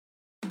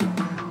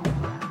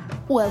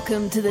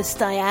Welcome to the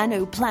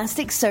Stiano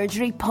Plastic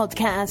Surgery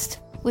Podcast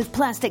with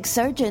plastic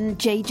surgeon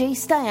JJ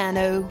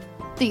Stiano,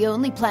 the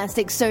only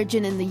plastic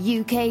surgeon in the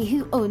UK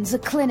who owns a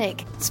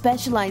clinic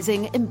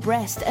specialising in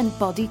breast and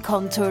body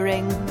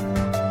contouring.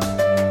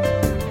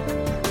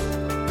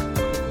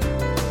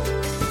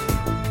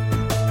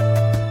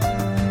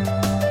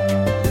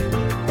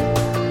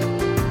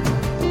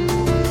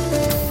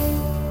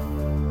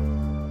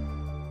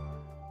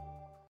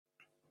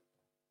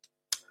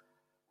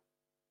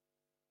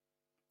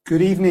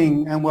 Good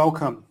evening and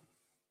welcome.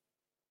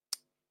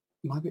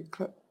 Am I a bit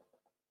close?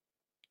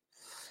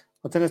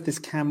 I don't know if this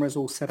camera's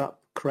all set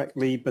up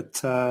correctly,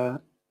 but I'm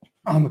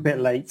a bit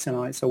late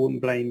tonight, so I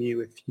wouldn't blame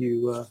you if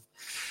you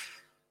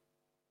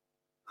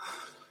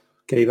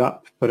gave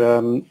up. But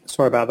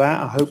sorry about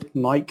that. I hope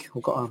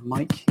I've got a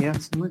mic here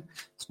somewhere,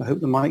 so I hope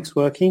the mic's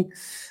working,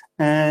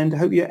 and I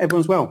hope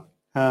everyone's well.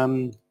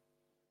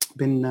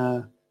 Been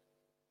a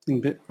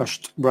bit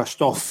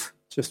rushed off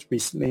just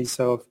recently,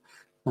 so I've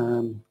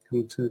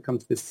come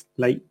to this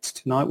late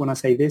tonight. When I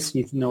say this,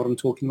 you know what I'm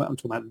talking about. I'm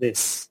talking about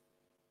this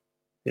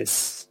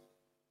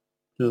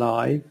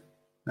live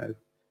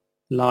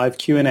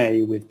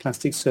Q&A with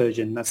plastic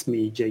surgeon. That's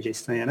me, JJ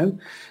Stiano.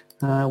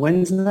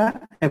 When's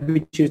that? Every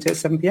Tuesday at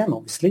 7 p.m.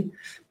 obviously.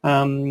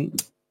 Oh,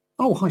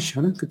 hi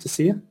Shona, good to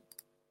see you.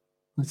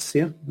 Nice to see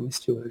you. I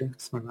missed you earlier.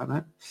 Sorry about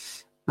that.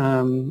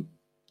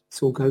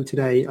 It's all go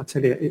today. I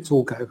tell you, it's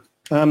all go.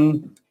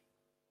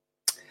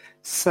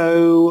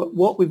 So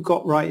what we've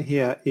got right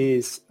here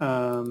is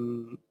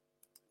some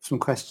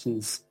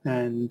questions,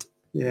 and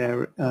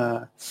there's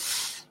a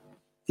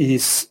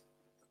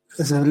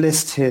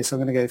list here, so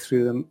I'm going to go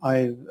through them.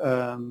 I've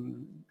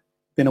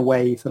been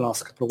away for the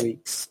last couple of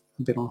weeks.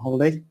 I've been on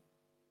holiday.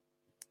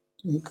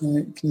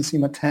 Can you see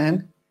my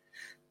tan?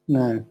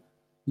 No,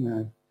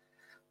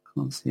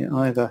 can't see it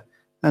either.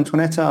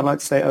 Antoinetta, I'd like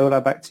to say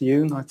hola back to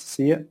you. Nice to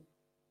see you.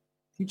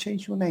 You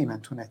changed your name,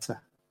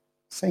 Antoinetta.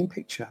 Same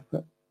picture,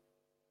 but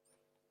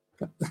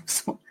I'm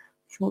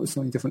sure it's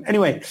something different.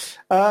 Anyway,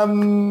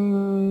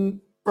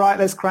 right,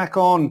 let's crack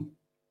on.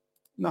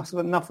 Enough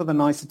of the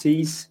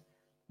niceties.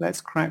 Let's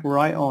crack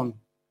right on.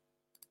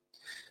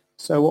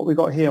 So what we've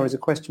got here is a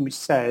question which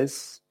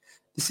says,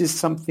 this is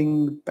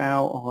something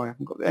about, I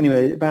haven't got,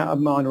 anyway, about a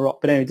minor op,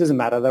 but anyway, it doesn't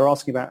matter. They're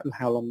asking about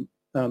how long,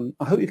 I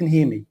hope you can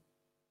hear me,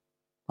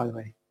 by the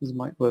way. Is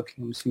the mic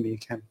working? I'm assuming you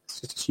can.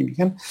 Let's just assume you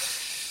can.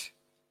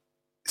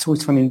 It's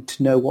always funny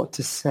to know what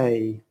to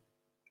say.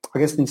 I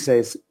guess the thing to say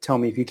is tell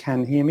me if you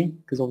can hear me,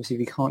 because obviously if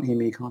you can't hear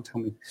me, you can't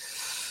tell me.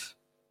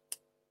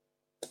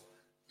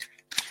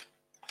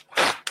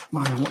 I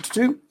know what to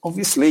do,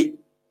 obviously.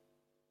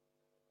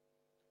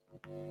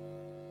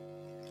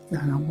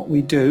 And what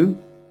we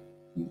do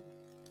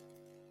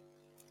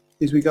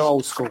is we go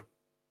old school.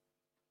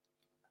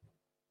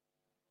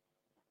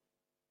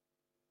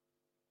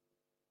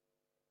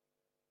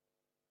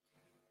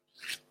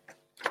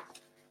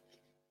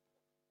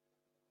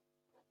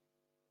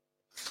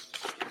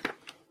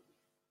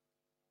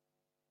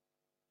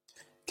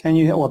 Can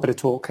you? Oh, I better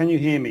talk. Can you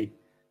hear me?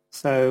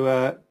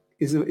 So,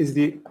 is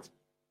the?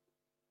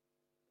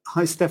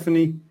 Hi,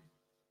 Stephanie.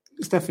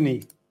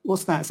 Stephanie,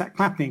 what's that? Is that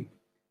clapping?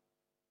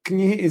 Can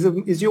you? Is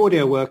the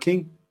audio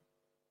working?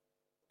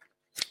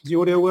 Is the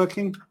audio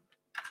working?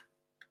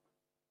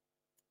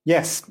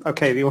 Yes.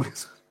 Okay. The audio.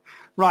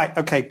 Right.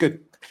 Okay. Good.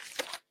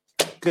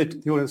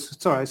 Good. The audio.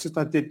 Sorry. It's just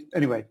I did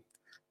anyway.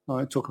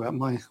 I'll talk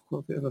about I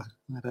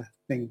had a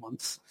thing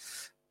once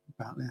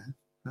about that.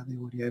 About the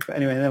audio, but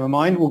anyway, never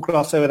mind. We'll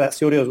gloss over that.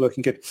 The audio is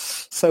working good.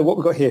 So what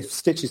we've got here,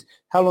 stitches.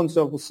 How long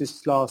do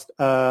stitches last?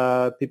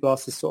 People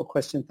ask this sort of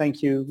question.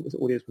 Thank you. The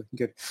audio is working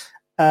good.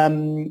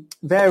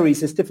 Varies.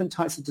 There's different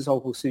types of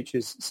dissolvable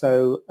sutures.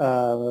 So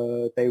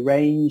they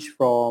range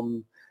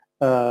from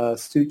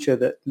suture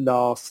that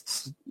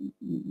lasts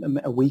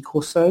a week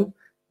or so,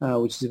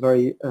 which is a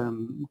very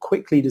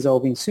quickly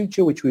dissolving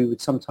suture, which we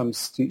would sometimes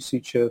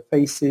suture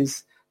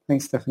faces.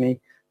 Thanks,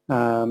 Stephanie.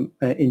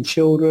 In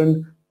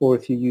children, or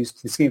if you use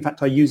the skin. In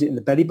fact, I use it in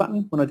the belly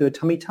button when I do a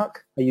tummy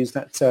tuck. I use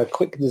that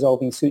quick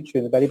dissolving suture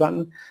in the belly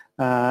button,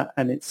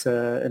 and it's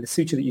a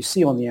suture that you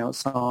see on the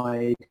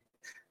outside.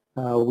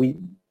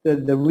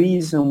 The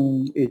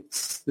reason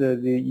it's you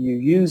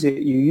use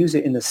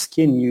it in the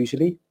skin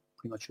usually,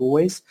 pretty much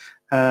always,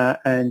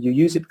 and you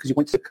use it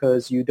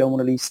because you don't want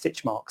to leave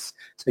stitch marks.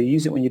 So you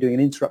use it when you're doing an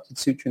interrupted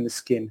suture in the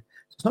skin.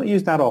 It's not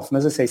used that often.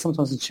 As I say,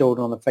 sometimes in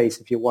children on the face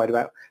if you're worried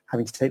about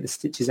having to take the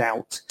stitches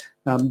out.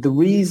 The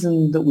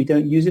reason that we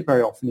don't use it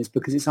very often is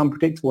because it's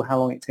unpredictable how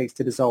long it takes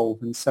to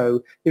dissolve. And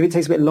so if it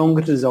takes a bit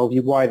longer to dissolve,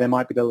 you worry there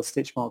might be little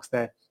stitch marks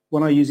there.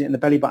 When I use it in the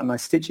belly button, I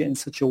stitch it in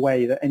such a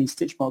way that any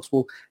stitch marks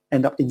will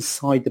end up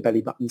inside the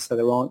belly button, so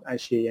there aren't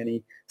actually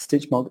any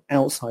stitch marks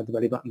outside the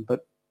belly button.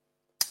 But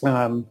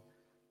I've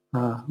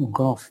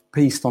gone off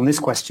piste on this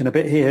question a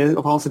bit here.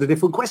 I've answered a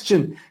different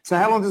question. So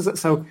how long does it?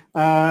 So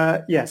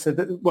no,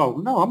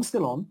 I'm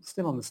still on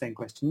the same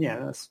question. Yeah,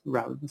 that's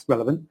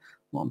relevant.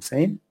 What I'm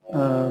saying.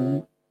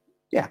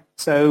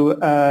 So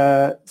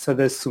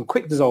there's some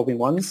quick dissolving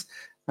ones.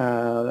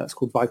 That's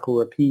called Vicryl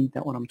Rapide,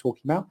 that one I'm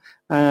talking about.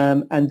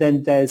 And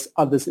then there's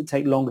others that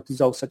take longer to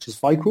dissolve, such as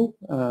Vicryl,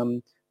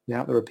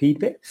 without the Rapide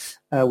bit,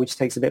 which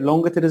takes a bit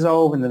longer to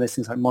dissolve. And then there's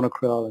things like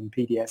Monocryl and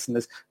PDS,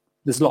 and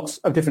there's lots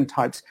of different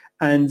types.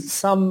 And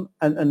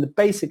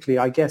basically,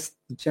 I guess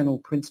the general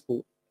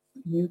principle,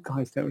 you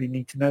guys don't really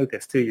need to know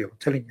this, do you? I'm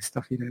telling you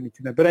stuff you don't need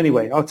to know. But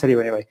anyway, I'll tell you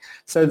anyway.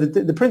 So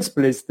the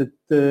principle is that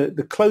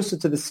the closer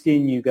to the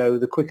skin you go,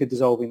 the quicker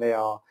dissolving they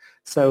are.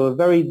 So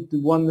the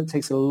one that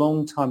takes a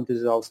long time to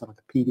dissolve, something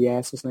like a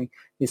PDS or something,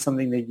 is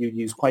something that you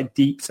use quite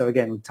deep. So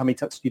again, with tummy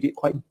tucks, you get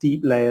quite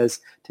deep layers.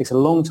 It takes a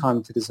long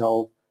time to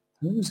dissolve.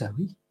 Hello,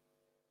 Zoe.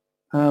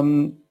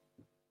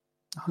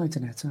 Hi,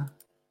 Danetta.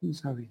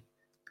 Who's Zoe?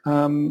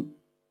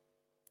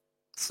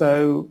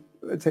 So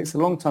it takes a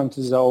long time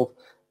to dissolve.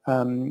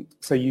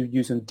 So you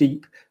use them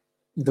deep.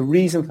 The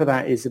reason for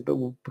that is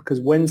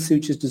because when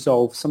sutures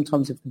dissolve,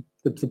 sometimes if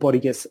the body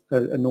gets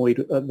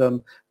annoyed at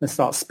them and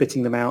starts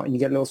spitting them out, and you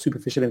get little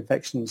superficial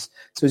infections.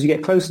 So as you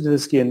get closer to the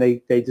skin,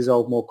 they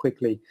dissolve more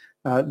quickly.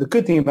 The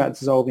good thing about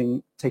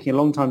taking a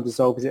long time to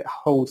dissolve, is it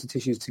holds the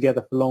tissues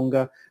together for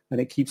longer and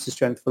it keeps the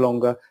strength for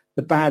longer.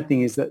 The bad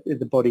thing is that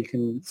the body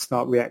can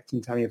start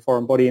reacting to having a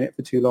foreign body in it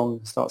for too long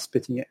and start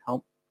spitting it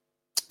out.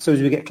 So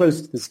as we get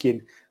closer to the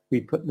skin,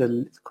 we put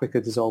the quicker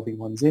dissolving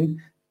ones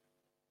in.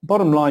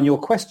 Bottom line, your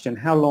question,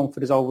 how long for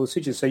dissolvable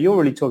sutures? So you're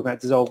really talking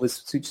about dissolvable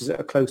sutures that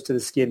are close to the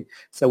skin.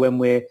 So when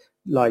we're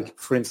like,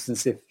 for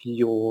instance, if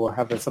you're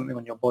having something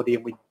on your body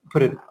and we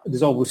put a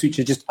dissolvable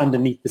suture just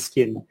underneath the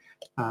skin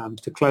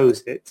to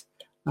close it,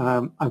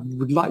 I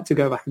would like to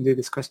go back and do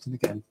this question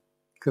again,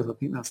 because I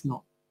think I've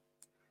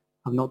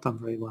not done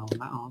very well on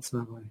that answer,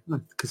 have I?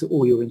 Because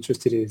all you're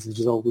interested in is a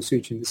dissolvable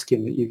suture in the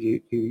skin that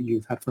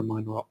you've had for a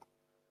minor op.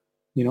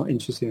 You're not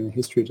interested in the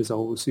history of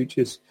dissolvable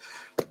sutures.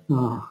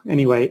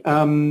 Anyway,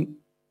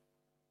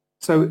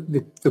 so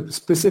the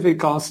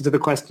specific answer to the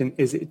question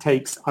is it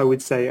takes, I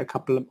would say, a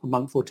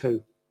month or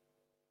two.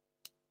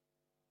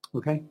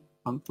 Okay,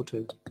 month or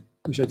two.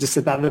 Which I just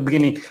said that at the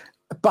beginning.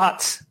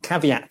 But,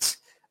 caveat,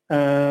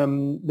 the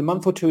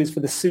month or two is for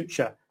the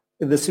suture.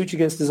 If the suture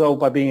gets dissolved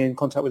by being in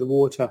contact with the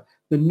water,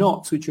 the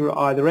knots, which are at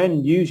either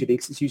end usually,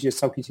 because it's usually a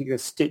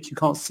subcutaneous stitch, you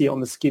can't see it on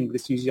the skin, but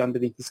it's usually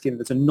underneath the skin.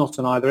 There's a knot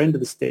on either end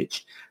of the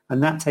stitch,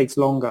 and that takes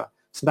longer.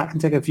 So that can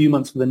take a few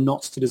months for the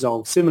knots to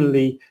dissolve.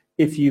 Similarly,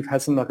 if you've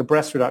had something like a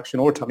breast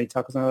reduction or a tummy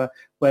tuck or something like that,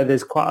 where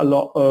there's quite a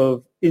lot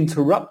of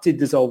interrupted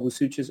dissolvable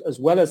sutures as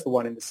well as the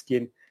one in the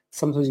skin,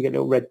 sometimes you get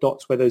little red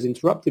dots where those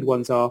interrupted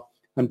ones are,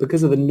 and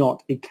because of the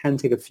knot, it can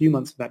take a few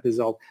months for that to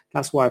dissolve.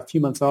 That's why a few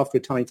months after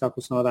a tummy tuck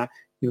or something like that,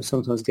 you'll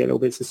sometimes get little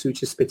bits of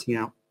suture spitting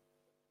out.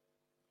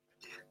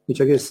 Which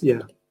I guess,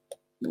 yeah.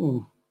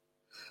 Oh,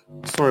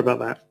 sorry about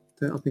that.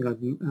 I think I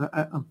didn't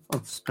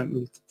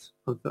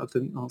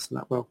answer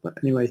that well. But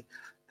anyway,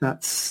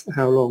 that's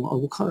how long. I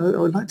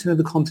would like to know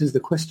the contents of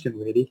the question,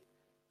 really.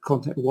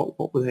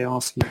 What were they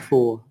asking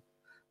for?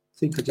 I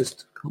think I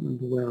just can't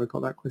remember where I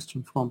got that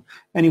question from.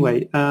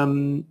 Anyway,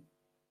 there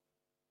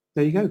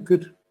you go.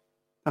 Good.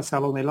 That's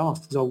how long they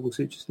last. Dissolvable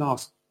sutures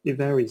last. It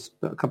varies,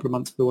 but a couple of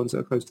months for the ones that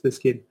are close to the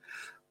skin.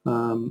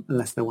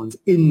 Unless they're ones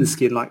in the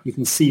skin, like you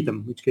can see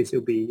them, in which case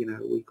it'll be,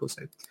 a week or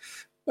so.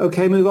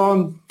 Okay, move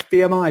on.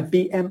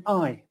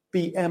 BMI,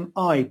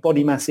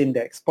 body mass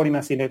index. Body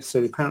mass index,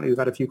 so apparently we've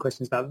had a few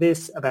questions about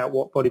this, about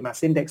what body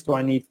mass index do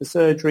I need for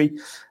surgery.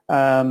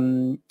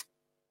 There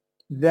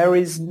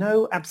is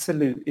no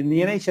absolute. In the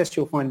NHS,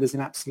 you'll find there's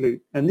an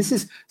absolute. And this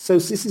is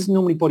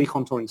normally body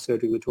contouring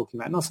surgery we're talking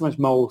about, not so much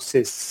mole,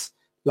 cysts,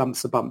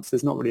 lumps or bumps.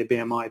 There's not really a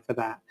BMI for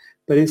that.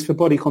 But it's for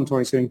body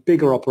contouring, so in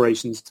bigger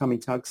operations, tummy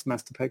tucks,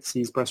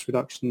 mastopexies, breast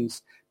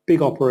reductions,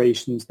 big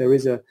operations, there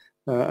is a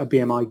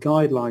BMI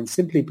guideline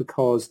simply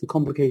because the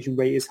complication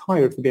rate is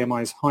higher if the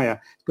BMI is higher.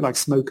 It's a bit like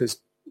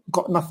smokers.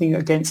 Got nothing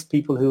against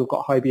people who have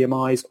got high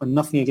BMIs or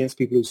nothing against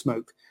people who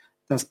smoke.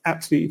 That's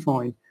absolutely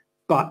fine.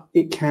 But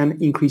it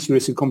can increase your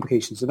risk of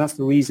complications. So that's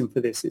the reason for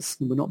this.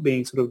 We're not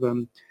being sort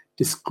of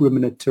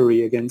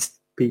discriminatory against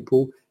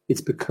people.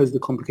 It's because the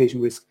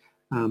complication risk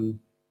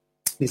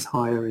is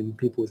higher in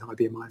people with high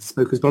BMI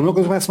smokers. But I'm not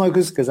going to talk about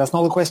smokers because that's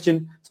not the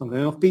question. So I'm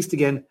going off beast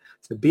again.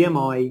 So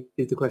BMI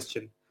is the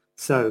question.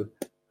 So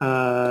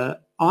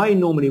I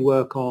normally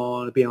work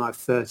on a BMI of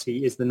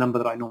 30 is the number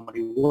that I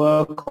normally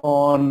work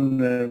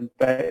on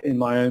in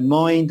my own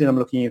mind. And I'm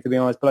looking if the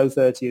BMI is below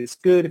 30, it's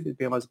good. If the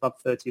BMI is above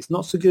 30, it's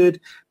not so good.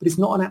 But it's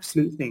not an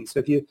absolute thing.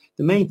 So the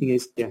main thing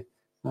is, I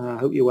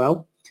hope you're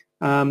well.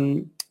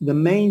 The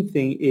main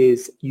thing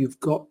is you've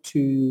got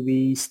to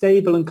be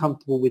stable and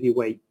comfortable with your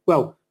weight.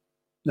 Well,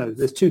 no,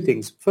 there's two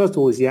things. First of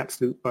all is the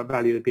absolute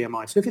value of the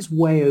BMI. So if it's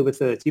way over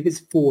 30, if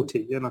it's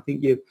 40, then I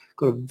think you've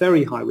got a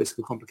very high risk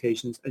of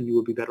complications and you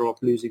will be better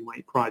off losing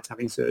weight prior to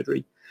having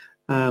surgery.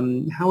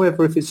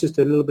 However, if it's just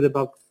a little bit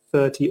above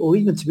 30, or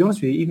even, to be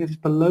honest with you, even if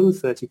it's below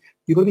 30,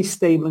 you've got to be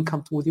stable and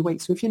comfortable with your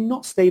weight. So if you're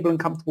not stable and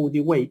comfortable with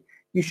your weight,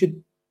 you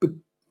should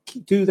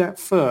do that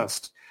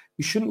first.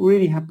 You shouldn't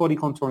really have body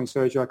contouring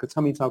surgery like a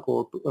tummy tuck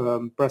or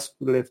breast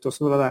lift or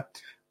something like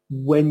that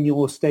when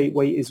your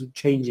weight is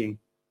changing.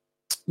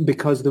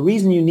 because the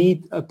reason you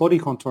need a body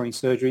contouring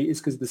surgery is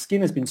because the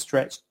skin has been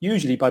stretched,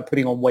 usually by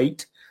putting on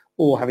weight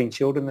or having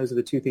children. Those are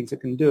the two things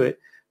that can do it.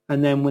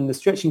 And then when the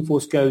stretching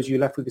force goes, you're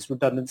left with this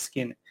redundant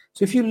skin.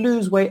 So if you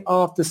lose weight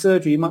after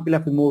surgery, you might be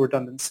left with more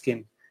redundant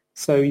skin.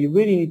 So you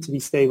really need to be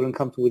stable and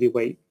comfortable with your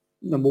weight.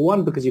 Number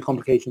one, because your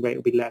complication rate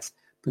will be less.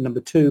 But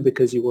number two,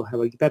 because you will have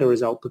a better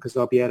result, because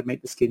I'll be able to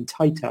make the skin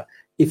tighter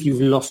if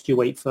you've lost your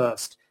weight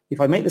first. If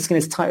I make the skin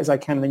as tight as I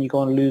can and then you go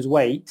on and lose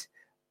weight,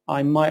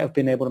 I might have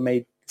been able to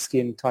make the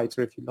skin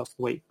tighter if you lost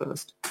the weight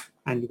first.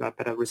 And you got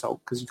a better result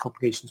because your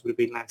complications would have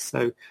been less.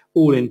 So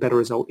all in better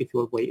result if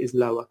your weight is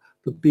lower.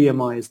 But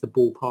BMI is the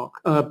ballpark.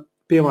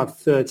 BMI of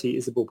 30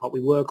 is the ballpark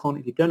we work on.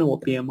 If you don't know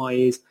what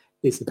BMI is,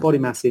 it's the body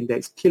mass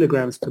index,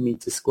 kilograms per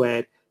meter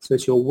squared. So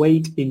it's your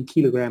weight in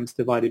kilograms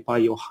divided by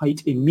your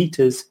height in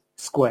meters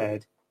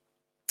squared.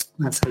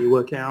 That's how you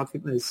work it out. I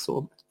think there's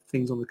sort of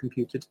things on the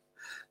computer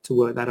to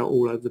work that out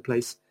all over the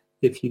place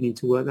if you need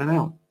to work that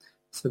out.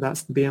 So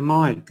that's the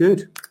BMI.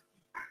 Good.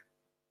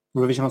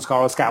 Revision on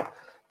scar or scalp.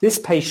 This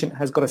patient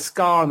has got a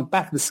scar on the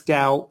back of the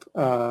scalp,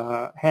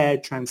 hair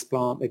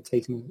transplant. They've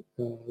taken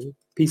a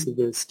piece of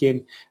the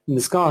skin and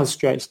the scar has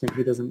stretched and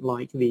he doesn't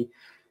like the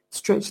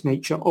stretched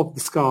nature of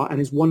the scar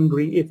and is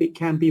wondering if it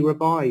can be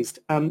revised.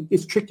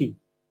 It's tricky.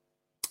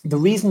 The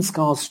reason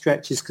scars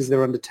stretch is because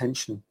they're under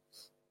tension.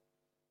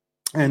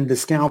 And the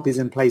scalp is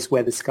in place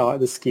where the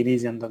skin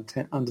is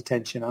under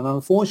tension. And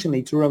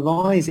unfortunately, to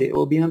revise it, it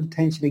will be under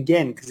tension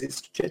again because it's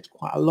stretched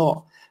quite a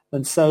lot.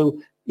 And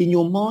so in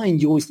your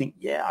mind, you always think,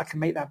 yeah, I can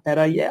make that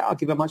better. Yeah, I'll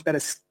give a much better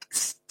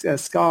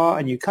scar.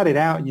 And you cut it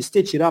out and you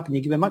stitch it up and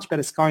you give a much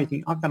better scar. You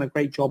think, I've done a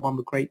great job. I'm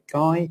a great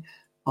guy.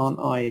 Aren't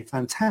I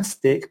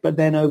fantastic? But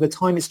then over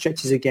time, it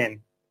stretches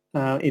again,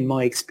 in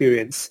my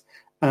experience,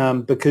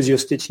 because you're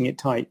stitching it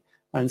tight.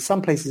 And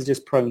some places are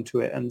just prone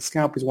to it, and the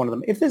scalp is one of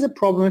them. If there's a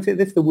problem,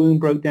 if the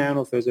wound broke down,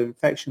 or if there's an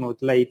infection or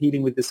delayed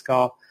healing with the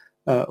scar,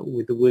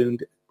 with the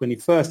wound, when you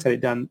first had it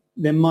done,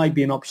 there might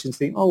be an option to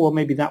think, oh, well,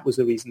 maybe that was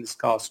the reason the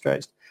scar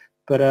stretched.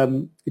 But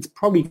it's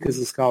probably because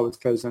the scar was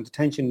closed under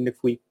tension, and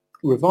if we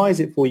revise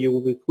it for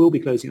you, we'll be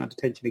closing under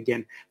tension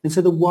again. And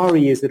so the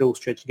worry is that it will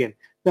stretch again.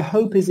 The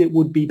hope is it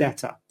would be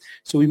better.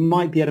 So we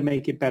might be able to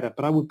make it better,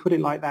 but I would put it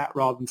like that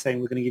rather than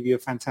saying we're going to give you a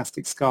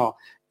fantastic scar.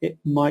 It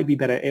might be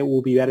better. It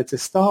will be better to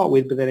start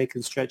with, but then it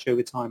can stretch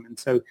over time. And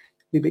so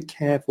be a bit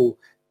careful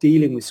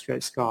dealing with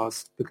stretch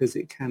scars because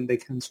they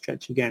can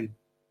stretch again.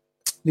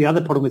 The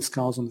other problem with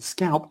scars on the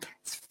scalp,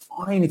 it's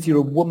fine if you're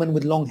a woman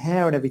with long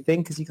hair and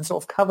everything because you can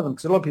sort of cover them.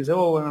 Because a lot of people say,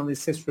 oh, I'm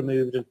this cyst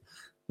removed and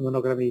we're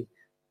not going to be,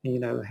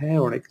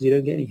 hair on it because you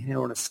don't get any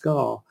hair on a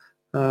scar.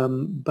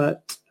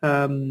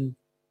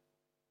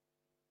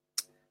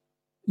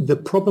 The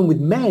problem with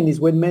men is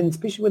when men,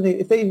 especially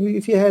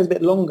if your hair is a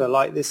bit longer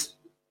like this,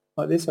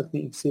 I think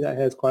you can see that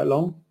hair is quite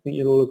long. I think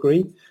you'll all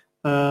agree.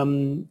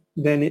 Then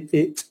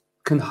it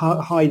can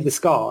hide the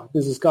scar.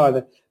 There's a scar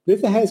there. But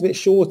if the hair is a bit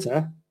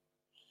shorter,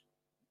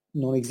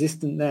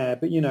 non-existent there.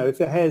 But if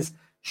the hair's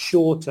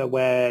shorter,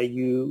 where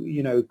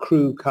you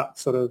crew cut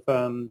sort of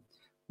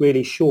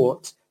really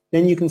short,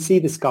 then you can see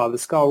the scar. The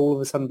scar all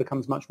of a sudden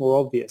becomes much more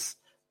obvious.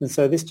 And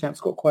so this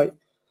chap's got quite.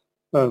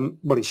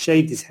 He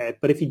shaved his head,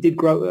 but if he did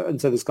grow,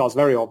 and so the scar's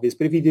very obvious,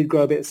 but if he did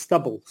grow a bit of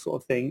stubble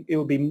sort of thing, it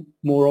would be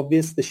more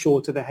obvious the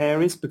shorter the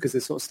hair is because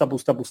there's sort of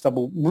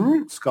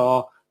stubble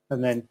scar,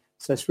 and then,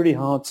 so it's really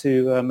hard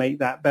to make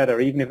that better.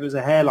 Even if it was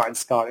a hairline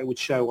scar, it would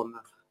show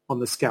on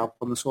the scalp,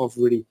 on the sort of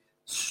really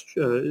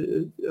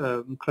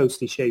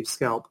closely shaved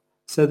scalp.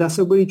 So that's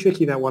a really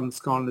tricky, that one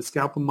scar on the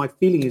scalp. And my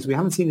feeling is we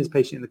haven't seen this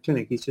patient in the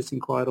clinic. He's just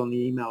inquired on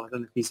the email. I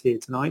don't know if he's here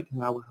tonight.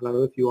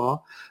 Hello, if you are.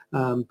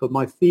 But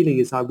my feeling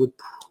is I would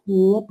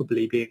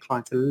probably be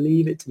inclined to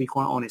leave it, to be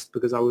quite honest,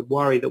 because I would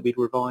worry that we'd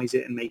revise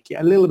it and make it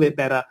a little bit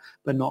better,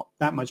 but not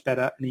that much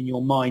better. And in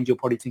your mind, you're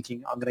probably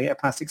thinking, I'm going to get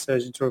a plastic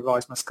surgeon to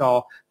revise my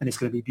scar and it's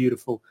going to be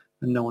beautiful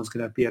and no one's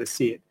going to be able to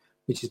see it,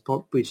 which is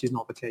not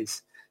the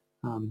case.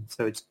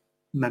 So it's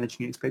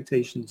managing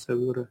expectations. So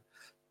we've got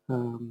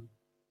to...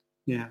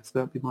 so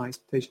that would be my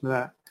expectation of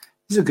that.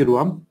 This is a good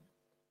one.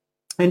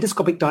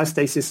 Endoscopic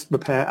diastasis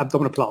repair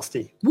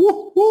abdominoplasty.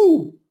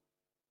 Woo-hoo!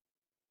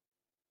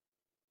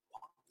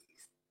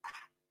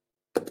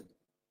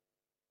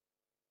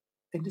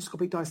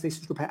 Endoscopic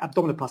diastasis repair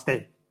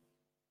abdominoplasty.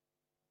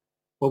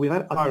 Well, we've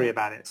had a diary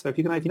about it. So if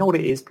you know what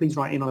it is, please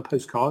write in on a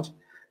postcard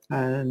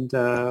and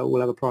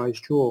we'll have a prize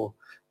draw.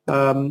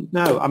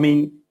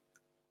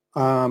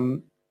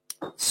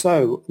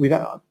 So we've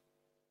had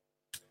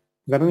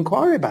an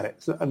inquiry about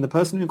it, and the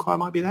person who inquired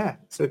might be there.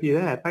 So if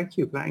you're there, thank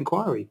you for that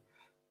inquiry.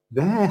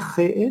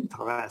 Very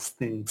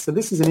interesting. So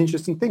this is an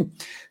interesting thing.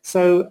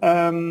 So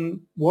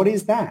what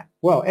is that?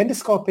 Well,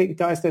 endoscopic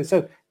diastasis.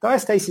 So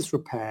diastasis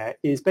repair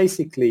is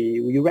basically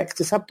your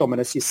rectus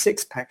abdominis, your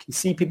six-pack. You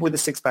see people with a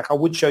six-pack. I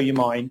would show you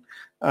mine.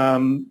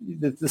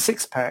 The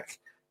six-pack,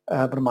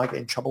 but I might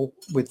get in trouble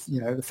with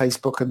the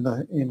Facebook and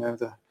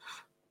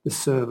the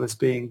servers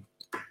being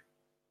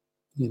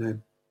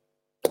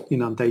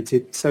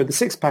inundated. So the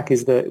six-pack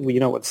is you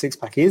know what the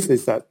six-pack is.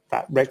 There's that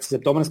rectus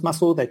abdominis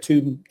muscle. They're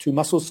two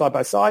muscles side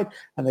by side,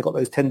 and they've got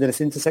those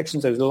tendinous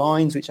intersections, those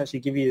lines, which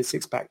actually give you the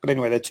six-pack. But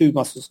anyway, they're two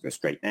muscles that go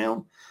straight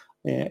down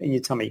in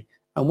your tummy.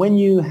 And when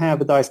you have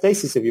a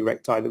diastasis of your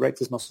recti, the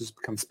rectus muscles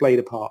become splayed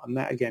apart, and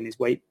that again is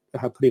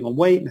putting on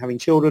weight and having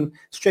children,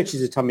 stretches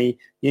the tummy,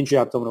 the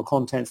intra-abdominal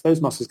contents, those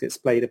muscles get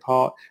splayed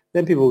apart.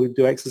 Then people will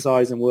do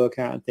exercise and work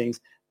out and things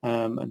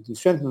and can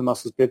strengthen the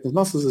muscles. But if the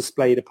muscles are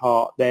splayed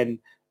apart, then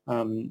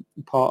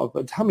part of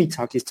a tummy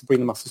tuck is to bring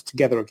the muscles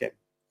together again.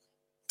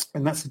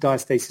 And that's a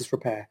diastasis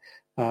repair.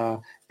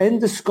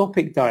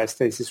 Endoscopic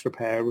diastasis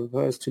repair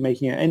refers to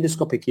making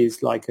endoscopic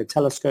is like a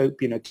telescope,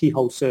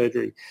 keyhole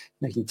surgery,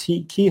 making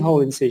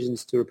keyhole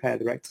incisions to repair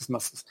the rectus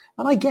muscles.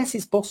 And I guess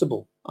it's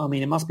possible. I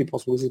mean, it must be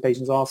possible because the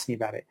patient's asking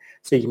about it.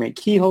 So you can make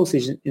keyhole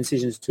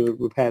incisions to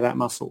repair that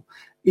muscle.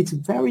 It's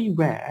very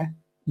rare,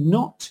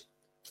 not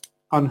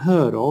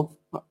unheard of,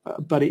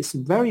 but it's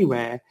very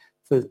rare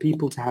for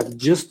people to have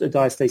just a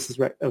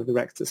diastasis of the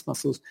rectus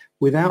muscles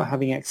without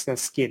having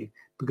excess skin,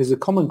 because the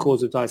common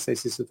cause of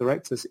diastasis of the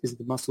rectus is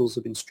the muscles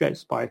have been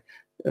stretched by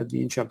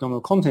the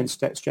intra-abdominal contents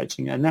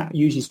stretching, and that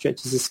usually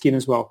stretches the skin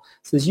as well.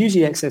 So there's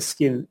usually excess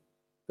skin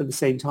at the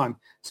same time.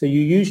 So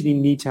you usually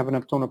need to have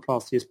an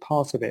abdominoplasty as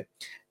part of it.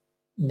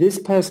 This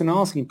person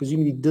asking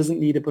presumably doesn't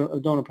need an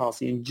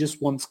abdominoplasty and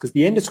just wants, because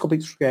the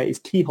endoscopic repair is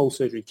keyhole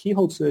surgery.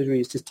 Keyhole surgery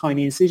is just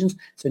tiny incisions,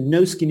 so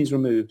no skin is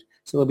removed.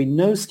 So there'll be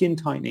no skin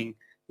tightening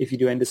if you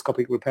do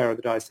endoscopic repair of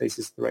the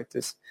diastasis of the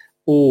rectus.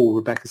 Oh,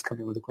 Rebecca's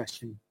coming with a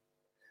question.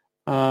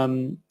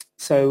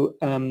 So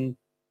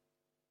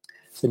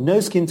no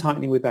skin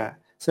tightening with that.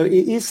 So it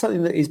is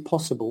something that is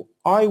possible.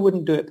 I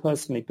wouldn't do it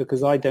personally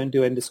because I don't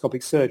do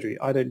endoscopic surgery.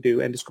 I don't do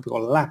endoscopic or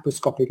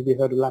laparoscopic. Have you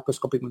heard of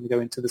laparoscopic when they go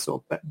into the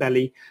sort of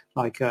belly,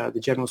 like the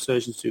general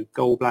surgeons do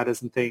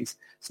gallbladders and things?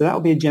 So that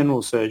will be a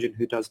general surgeon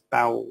who does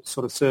bowel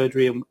sort of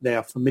surgery, and they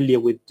are familiar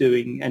with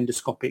doing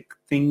endoscopic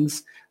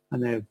things,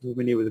 and they're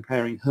familiar with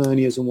repairing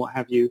hernias and what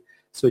have you.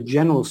 So a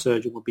general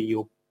surgeon will be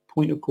your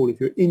point of call if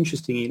you're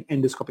interested in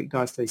endoscopic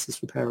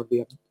diastasis repair of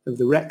the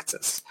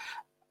rectus.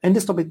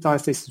 Endoscopic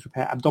diastasis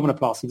repair,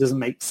 abdominoplasty doesn't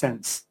make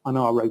sense. I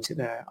know I wrote it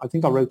there. I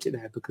think I wrote it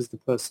there because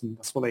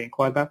that's what they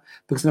inquired about,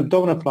 because an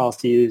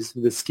abdominoplasty is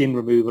the skin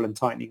removal and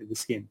tightening of the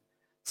skin.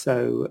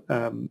 So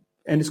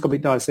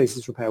endoscopic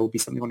diastasis repair will be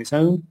something on its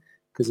own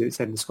because it's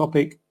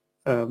endoscopic.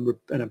 An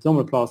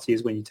abdominoplasty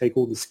is when you take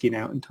all the skin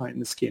out and tighten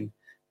the skin.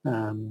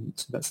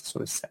 So that's a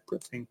sort of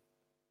separate thing.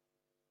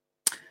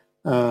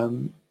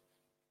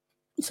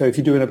 So if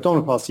you do an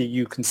abdominoplasty,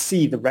 you can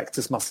see the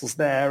rectus muscles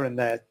there, and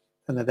they're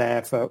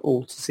there for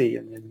all to see,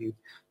 and then you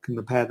can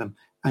repair them.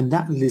 And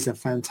that is a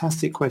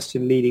fantastic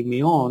question leading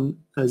me on,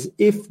 as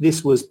if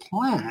this was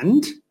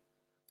planned.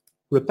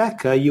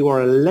 Rebecca, you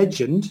are a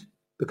legend,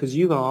 because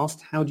you've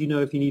asked, how do you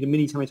know if you need a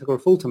mini tummy tuck or a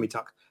full tummy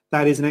tuck?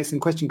 That is an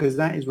excellent question, because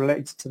that is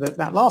related to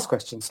that last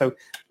question. So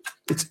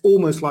it's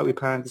almost like we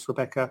planned this,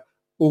 Rebecca,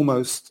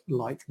 almost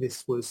like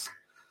this was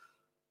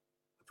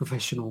a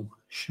professional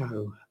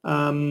show.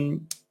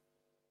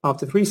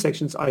 After 3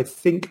 sections, I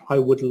think I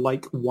would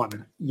like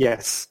 1.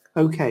 Yes.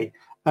 Okay.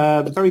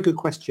 Very good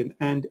question.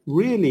 And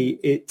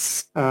really,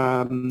 it's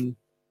how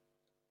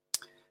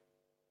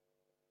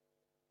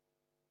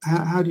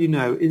do you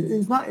know?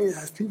 It's not. I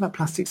think about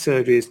plastic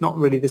surgery. It's not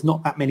really. There's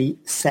not that many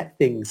set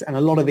things, and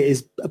a lot of it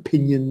is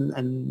opinion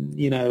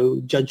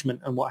and judgment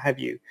and what have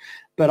you.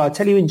 But I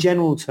tell you, in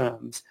general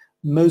terms,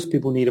 most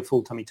people need a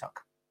full tummy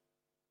tuck.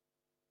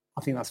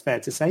 I think that's fair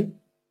to say.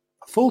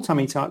 A full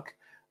tummy tuck.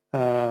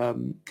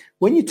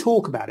 When you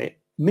talk about it,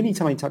 mini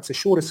tummy tucks are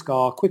shorter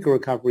scar, quicker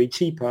recovery,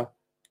 cheaper,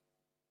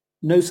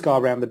 no scar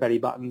around the belly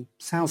button.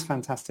 Sounds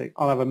fantastic.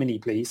 I'll have a mini,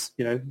 please.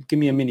 Give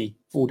me a mini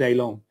all day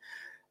long.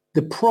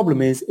 The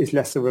problem is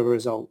less of a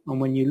result. And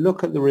when you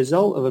look at the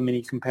result of a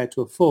mini compared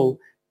to a full,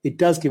 it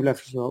does give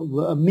less result.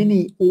 A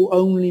mini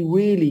only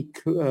really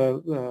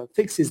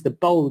fixes the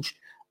bulge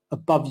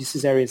above your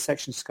cesarean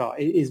section scar.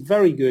 It is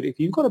very good.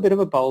 If you've got a bit of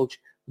a bulge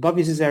above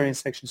your cesarean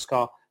section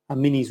scar, a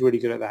mini is really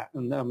good at that,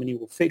 and a mini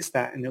will fix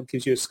that, and it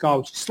gives you a scar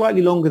which is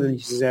slightly longer than your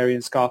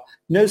cesarean scar,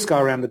 no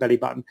scar around the belly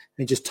button,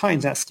 and it just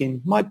tightens that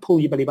skin. Might pull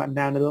your belly button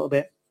down a little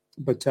bit,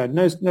 but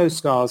no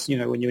scars.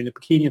 When you're in a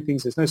bikini and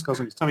things, there's no scars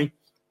on your tummy,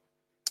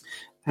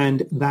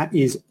 and that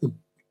is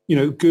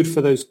good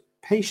for those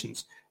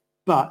patients.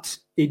 But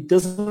it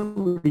doesn't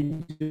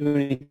really do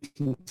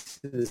anything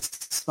to the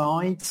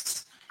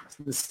sides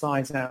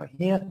out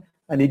here.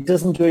 And it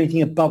doesn't do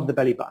anything above the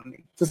belly button.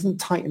 It doesn't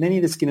tighten any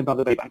of the skin above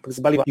the belly button, because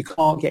the belly button, you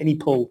can't get any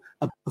pull.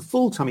 A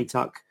full tummy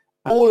tuck,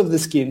 all of the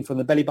skin from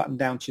the belly button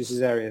down to your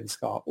cesarean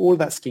scar, all of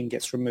that skin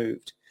gets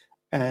removed.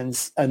 And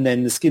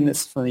then the skin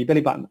that's from the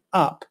belly button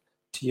up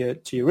to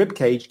your rib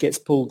cage gets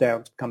pulled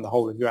down to become the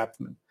whole of your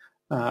abdomen.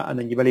 And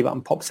then your belly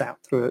button pops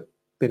out through a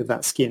bit of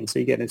that skin. So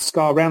you get a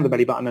scar around the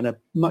belly button and a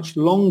much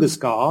longer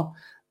scar,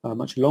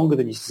 much longer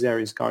than your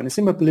cesarean scar, in a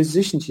similar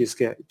position to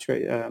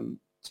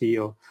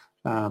your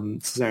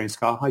cesarean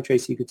scar. Hi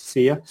Tracy, good to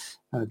see you.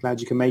 Glad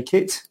you can make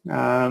it.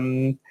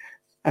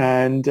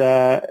 And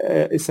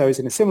so it's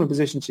in a similar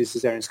position to your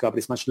cesarean scar, but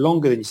it's much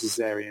longer than your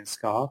cesarean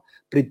scar,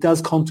 but it does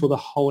contour the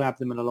whole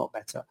abdomen a lot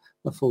better,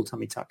 the full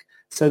tummy tuck.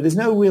 So there's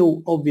no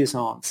real obvious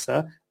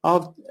answer.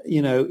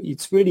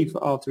 It's really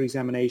after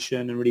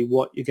examination and really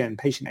what, again,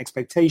 patient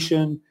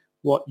expectation,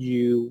 what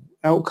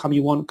outcome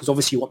you want, because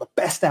obviously you want the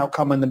best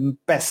outcome and the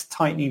best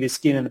tightening of your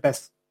skin and the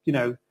best,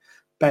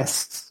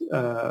 best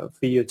for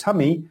your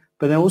tummy,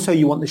 but then also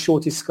you want the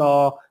shortest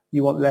scar,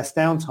 you want less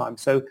downtime.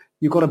 So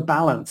you've got to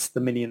balance the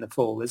mini and the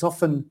full. There's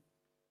often,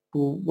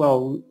 we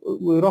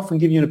would often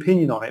give you an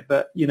opinion on it,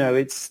 but,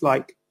 it's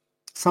like,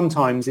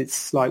 sometimes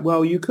it's like,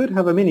 well, you could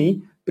have a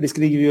mini, but it's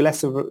going to give you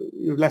less of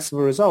a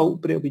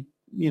result, but it'll be,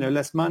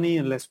 less money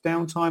and less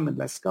downtime and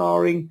less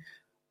scarring.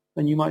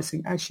 And you might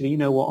think, actually, you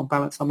know what, on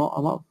balance, I'm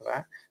up for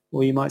that.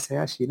 Or you might say,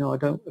 actually, no, I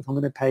don't, if I'm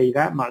going to pay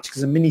that much,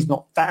 because a mini's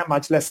not that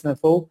much less than a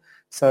full.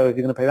 So if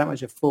you're going to pay that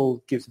much, a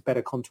full gives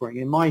better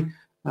contouring. In my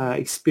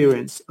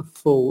experience, a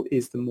full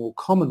is the more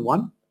common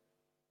one.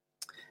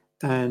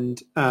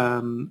 But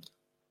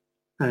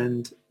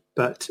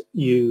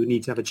you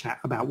need to have a chat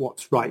about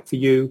what's right for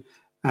you.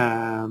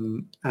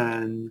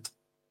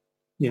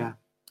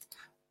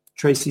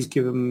 Tracy's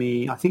given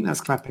me, I think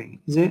that's clapping,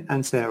 is it?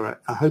 And Sarah,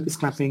 I hope it's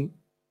clapping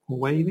or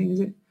waving, is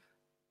it?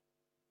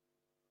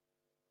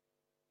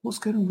 What's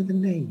going on with the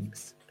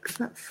names? Because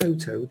that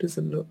photo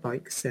doesn't look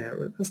like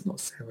Sarah. That's not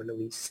Sarah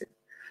Louise.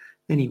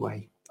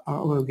 Anyway, I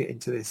will get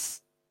into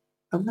this.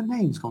 Have the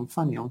names gone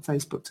funny on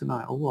Facebook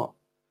tonight or what?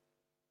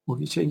 Or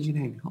have you changed your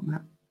name? Not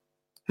that.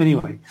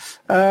 Anyway,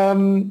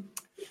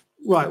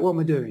 right, what am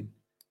I doing?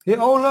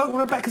 Oh, look,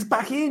 Rebecca's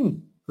back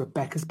in.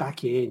 Rebecca's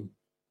back in.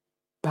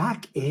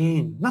 Back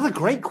in. Another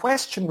great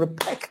question,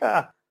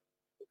 Rebecca.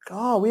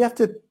 Oh, we have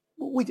to...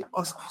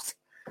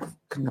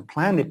 couldn't have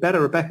planned it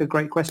better, Rebecca.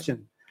 Great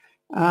question.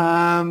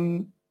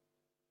 I'd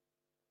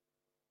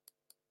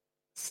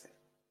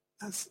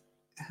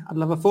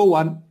love a full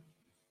one.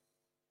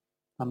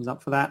 Thumbs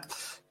up for that.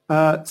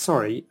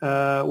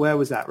 Where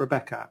was that?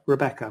 Rebecca.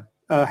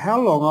 How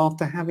long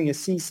after having a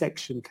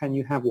C-section can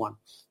you have one?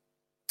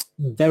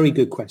 Very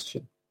good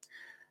question.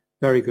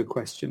 Very good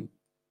question.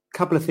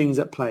 Couple of things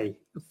at play.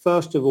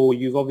 First of all,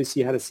 you've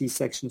obviously had a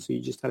C-section, so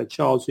you just had a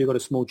child, so you've got a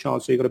small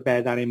child, so you've got to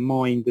bear that in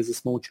mind. There's a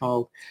small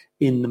child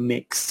in the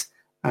mix,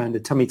 and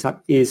the tummy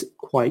tuck is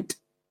quite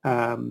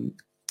a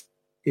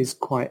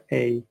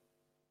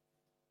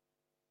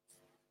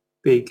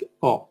big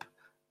op.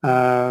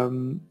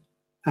 And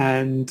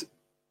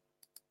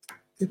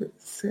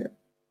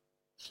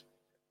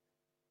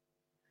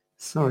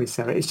sorry,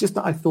 Sarah, it's just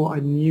that I thought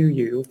I knew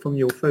you from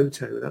your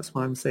photo. That's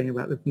why I'm saying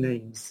about the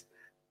names.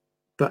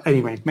 But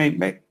anyway,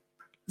 maybe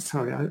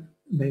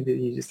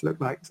you just look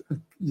like a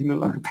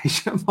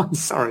patient of mine.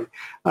 Sorry.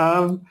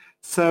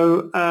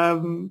 So I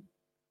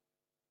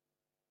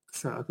thought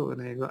the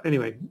name.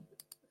 Anyway,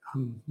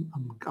 I'm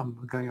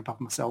going above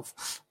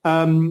myself.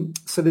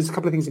 So there's a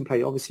couple of things in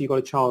play. Obviously, you've got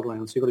a child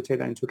around, so you've got to take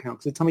that into account.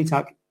 Because a tummy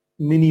tuck,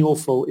 mini or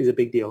full, is a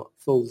big deal.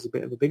 Full is a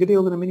bit of a bigger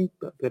deal than a mini,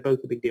 but they're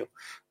both a big deal.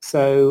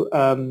 So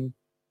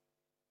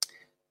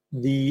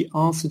the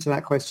answer to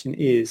that question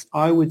is,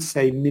 I would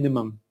say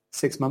minimum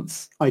 6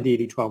 months,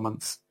 ideally 12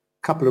 months.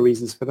 A couple of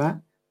reasons for that.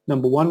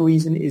 Number one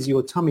reason is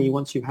your tummy,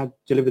 once you've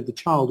delivered the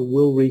child,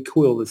 will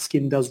recoil. The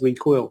skin does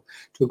recoil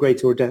to a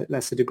greater or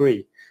lesser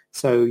degree.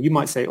 So you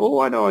might say, oh,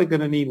 I know I'm going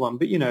to need one,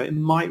 but, it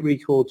might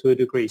recoil to a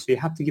degree. So you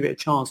have to give it a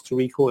chance to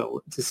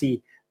recoil to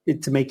see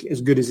it, to make it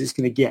as good as it's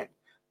going to get,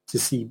 to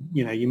see,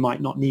 you might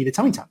not need a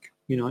tummy tuck,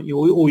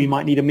 or you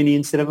might need a mini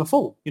instead of a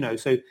full,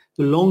 So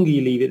the longer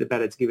you leave it, the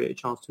better, to give it a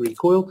chance to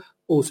recoil.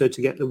 Also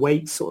to get the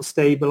weight sort of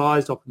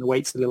stabilized. Often the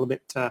weight's a little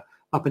bit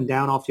up and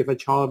down after you've had a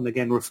child. And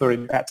again,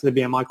 referring back to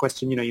the BMI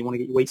question, you want to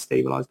get your weight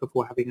stabilized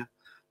before having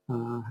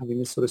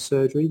this sort of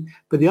surgery.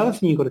 But the other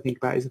thing you've got to think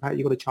about is the fact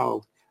you've got a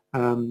child.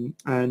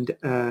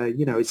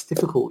 It's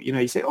difficult.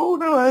 You say, oh,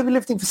 no, I've been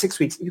lifting for 6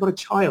 weeks. You've got a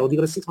child.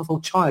 You've got a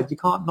 6-month-old child. You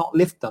can't not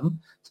lift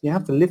them. So you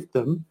have to lift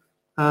them.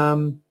 I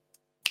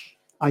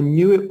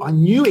knew it. I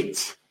knew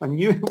it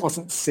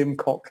wasn't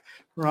Simcock.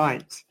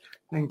 Right.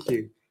 Thank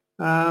you.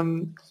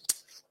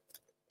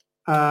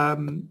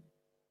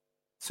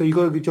 So you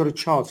got a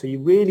child. So you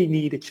really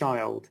need a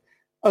child.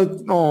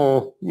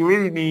 You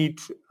really need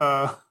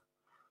to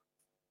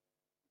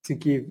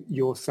give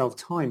yourself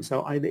time.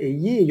 So either a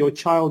year, your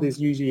child is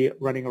usually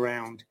running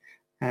around,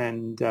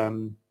 and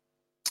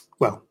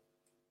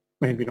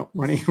maybe not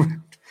running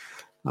around.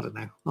 I don't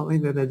know. I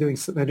think they're doing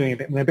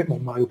they're a bit more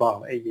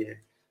mobile a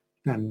year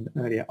than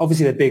earlier.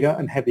 Obviously, they're bigger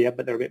and heavier,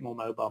 but they're a bit more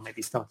mobile,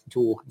 maybe starting to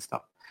walk and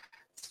stuff.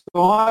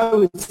 So I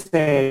would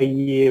say a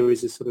year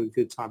is a sort of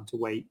good time to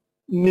wait.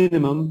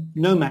 Minimum,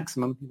 no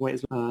maximum.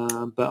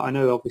 But I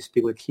know obviously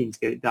people are keen to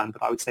get it done.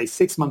 But I would say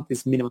 6 months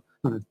is minimum.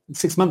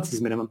 6 months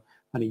is minimum,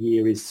 and a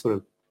year is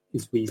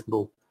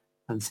reasonable.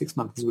 And 6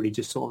 months is really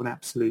just sort of an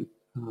absolute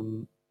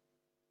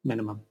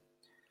minimum.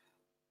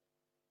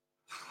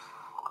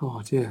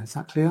 God, yeah, is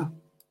that clear?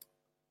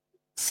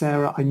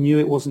 Sarah, I knew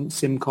it wasn't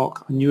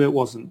Simcock. I knew it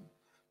wasn't.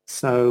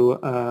 So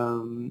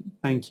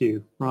thank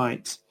you.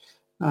 Right.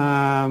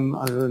 I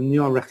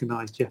knew I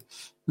recognised you.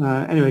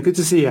 Anyway, good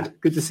to see you.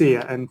 Good to see you,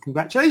 and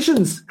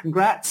congratulations.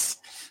 Congrats.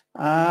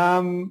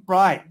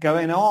 Right,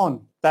 going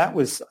on. That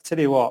was, I tell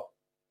you what,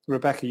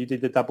 Rebecca, you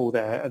did the double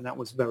there, and that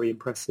was very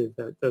impressive.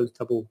 Those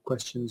double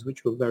questions,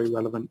 which were very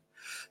relevant,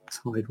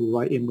 tied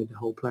right in with the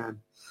whole plan.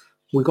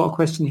 We got a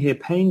question here: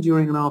 pain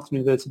during and after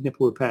inverted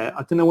nipple repair.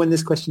 I don't know when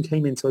this question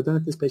came in, so I don't know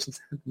if this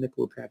patient's had the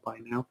nipple repair by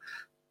now.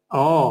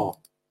 Oh,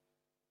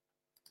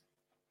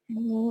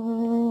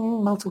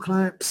 multiple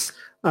collapse.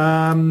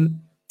 But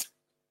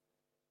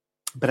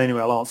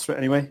anyway, I'll answer it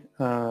anyway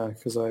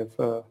because I've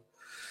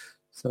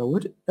said I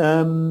would.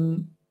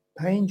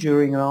 Pain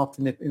during and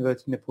after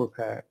inverted nipple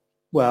repair.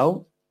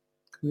 Well,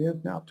 can we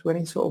open it up to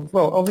any sort of?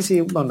 Well,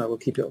 obviously, well, no, we'll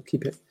keep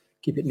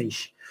it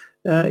niche.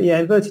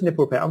 Inverted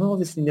nipple repair. I mean,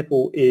 obviously,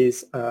 nipple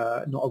is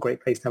not a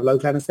great place to have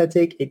local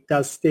anaesthetic. It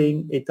does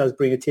sting. It does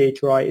bring a tear to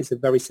your eye. It's a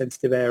very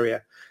sensitive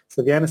area.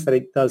 So the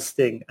anaesthetic does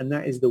sting, and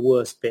that is the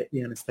worst bit,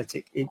 the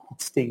anaesthetic. It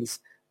stings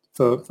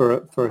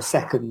for a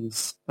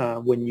seconds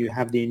when you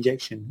have the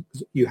injection.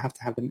 You have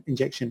to have an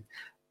injection.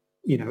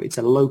 You know, it's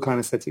a local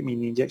anaesthetic,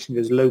 meaning the injection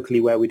goes locally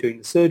where we're doing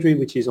the surgery,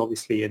 which is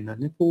obviously in the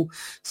nipple.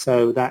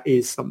 So that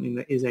is something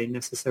that is a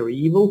necessary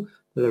evil.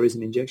 But there is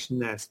an injection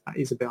there, so that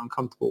is a bit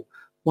uncomfortable.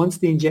 Once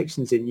the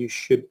injection's in, you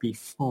should be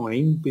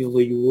fine, although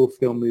you will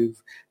feel movement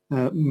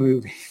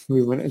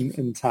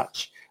and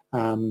touch,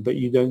 but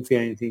you don't feel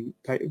anything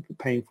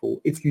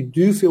painful. If you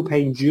do feel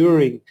pain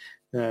during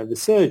the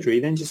surgery,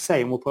 then just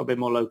say, and we'll put a bit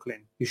more local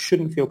in. You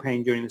shouldn't feel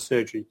pain during the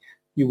surgery.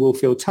 You will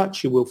feel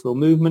touch, you will feel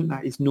movement.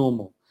 That is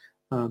normal.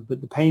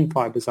 But the pain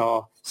fibers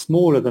are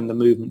smaller than the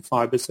movement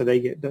fibers, so they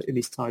get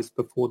anesthetized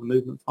before the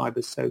movement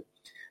fibers. So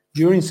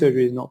during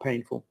surgery is not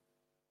painful.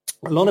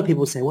 A lot of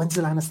people say, when's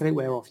the anesthetic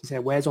wear off? You say,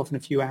 it wears off in a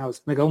few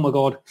hours. And they go, oh my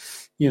God,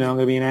 I'm going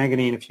to be in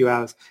agony in a few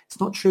hours. It's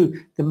not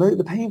true.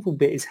 The painful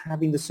bit is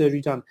having the surgery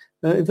done.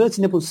 Inverted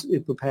nipple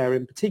repair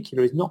in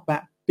particular is not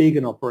that big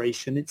an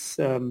operation. It's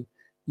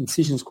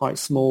incision's quite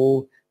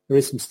small. There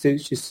is some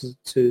sutures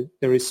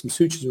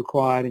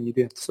required, and you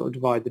do have to sort of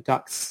divide the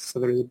ducts, so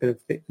there is a bit of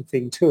a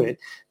thing to it.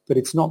 But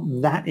it's not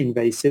that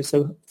invasive.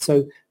 So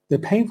the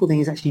painful thing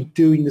is actually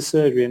doing the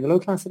surgery, and the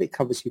local anaesthetic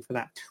covers you for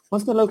that.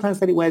 Once the local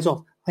anaesthetic wears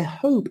off, I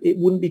hope it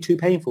wouldn't be too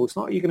painful. It's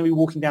not like you're going to be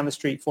walking down the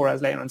street 4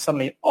 hours later and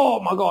suddenly, oh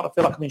my God, I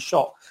feel like I'm in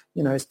shock.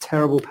 It's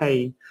terrible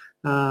pain.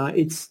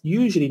 It's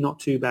usually not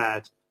too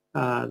bad,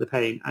 the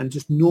pain, and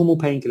just normal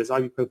painkillers,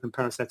 ibuprofen,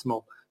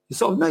 paracetamol. You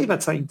sort of know you've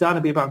had something done.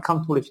 It'd be about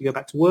uncomfortable if you go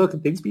back to work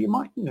and things, but you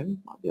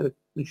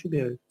should be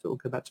able to sort of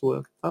go back to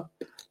work and stuff.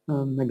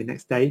 Maybe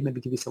next day,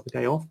 maybe give yourself a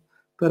day off.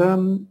 But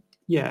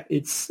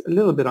it's a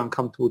little bit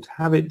uncomfortable to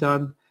have it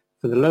done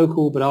for the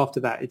local, but after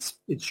that,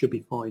 it should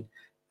be fine.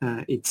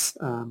 It's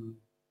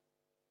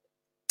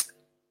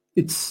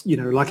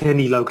like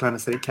any local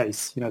anaesthetic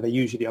case, they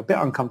usually are a bit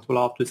uncomfortable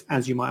afterwards,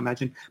 as you might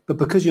imagine. But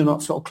because you're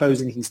not sort of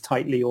closing things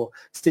tightly or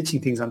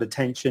stitching things under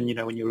tension,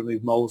 when you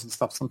remove moles and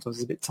stuff, sometimes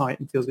it's a bit tight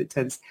and feels a bit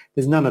tense.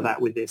 There's none of that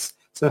with this.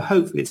 So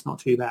hopefully it's not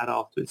too bad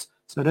afterwards.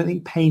 So I don't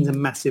think pain's a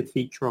massive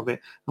feature of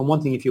it. And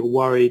one thing, if you're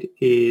worried,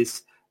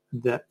 is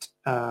that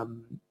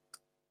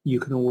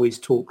you can always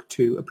talk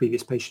to a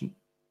previous patient.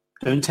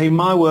 Don't take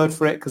my word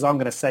for it, because I'm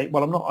going to say,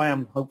 well, I'm not. I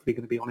am hopefully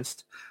going to be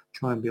honest.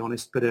 Try and be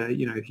honest, but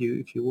if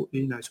you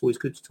it's always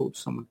good to talk to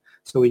someone.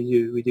 So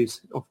we do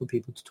offer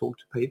people to talk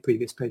to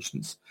previous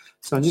patients.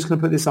 So I'm just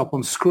going to put this up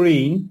on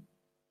screen.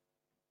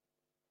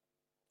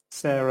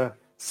 Sarah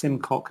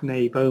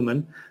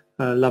Simcock-Ney-Bowman,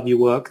 love your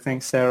work.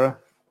 Thanks, Sarah.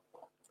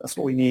 That's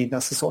what we need.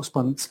 That's the sort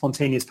of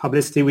spontaneous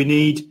publicity we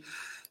need.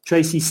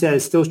 Tracy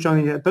says, still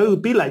struggling to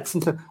be late. So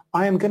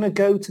I am going to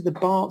go to the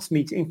BARPS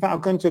meeting. In fact,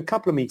 I'm going to a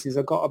couple of meetings.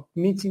 I've got a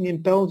meeting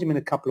in Belgium in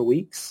a couple of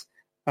weeks.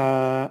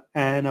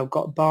 And I've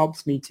got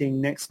BARPS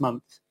meeting next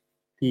month,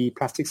 the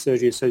Plastic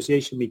Surgery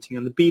Association meeting,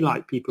 and the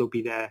B-Light people will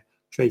be there,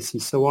 Tracy.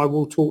 So I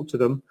will talk to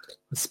them.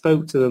 I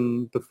spoke to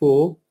them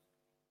before.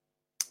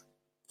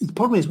 The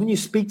problem is when you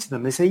speak to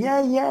them, they say,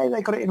 yeah,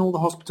 they got it in all the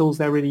hospitals.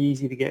 They're really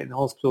easy to get in the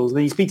hospitals. And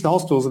then you speak to the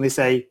hospitals and they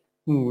say,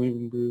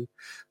 we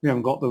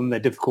haven't got them. They're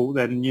difficult.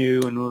 They're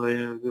new, and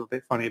they're a little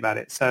bit funny about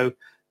it. So,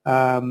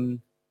 I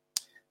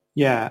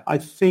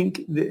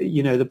think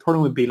the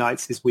problem with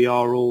B-Lights is we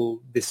are all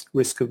this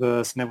risk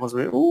averse, and everyone's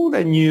like,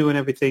 they're new and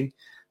everything.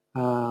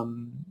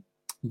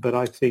 But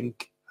I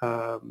think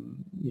if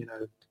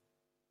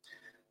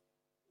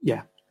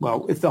the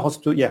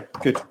hospital,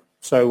 good.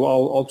 So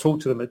I'll talk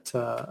to them at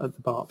the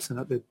BARPS and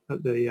at the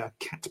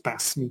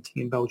CAT-BAS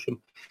meeting in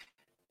Belgium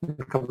in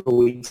a couple of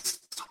weeks'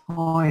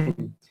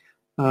 time.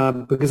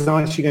 Because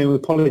I'm actually going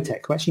with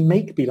Polytech, who actually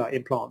make B-Light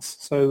implants.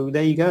 So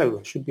there you go.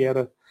 I should be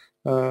able to.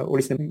 Or at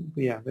least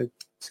they're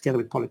together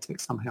with Polytech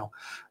somehow.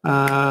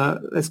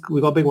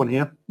 We've got a big one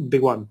here.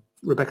 Big one.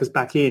 Rebecca's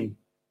back in.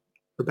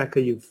 Rebecca,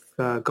 you've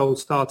gold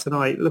star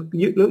tonight. Look,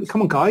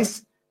 come on,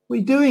 guys. What are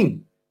you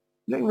doing?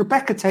 Letting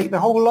Rebecca take the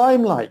whole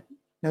limelight.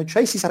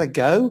 Tracy's had a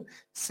go.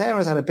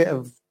 Sarah's had a bit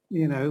of,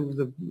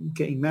 the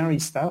getting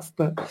married stuff.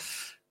 But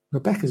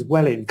Rebecca's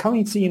well in.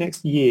 Coming to see you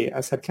next year,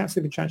 has had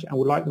capsular contracture and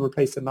would like to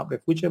replace an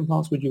uplift. Which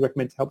implants would you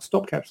recommend to help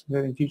stop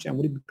capsular in the future, and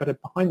would it be better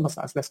behind the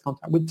muscle as less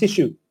contact with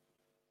tissue?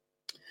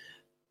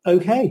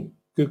 Okay,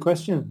 good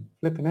question.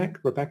 Flipping heck,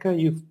 Rebecca,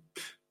 you've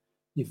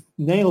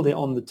nailed it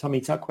on the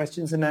tummy tuck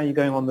questions, and now you're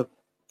going on the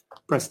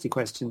breasty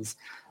questions.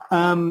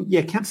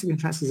 Capsular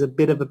contracture is a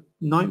bit of a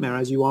nightmare,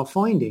 as you are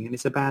finding, and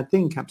it's a bad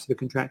thing, capsular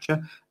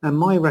contracture. And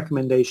my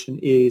recommendation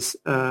is,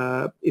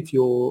 if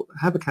you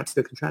have a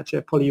capsular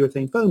contracture,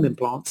 polyurethane foam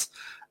implants,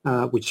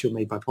 which are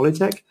made by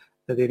Polytech.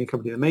 They're the only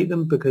company that make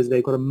them because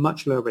they've got a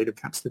much lower rate of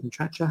capsular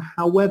contracture.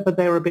 However,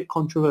 they're a bit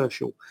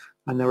controversial,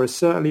 and there are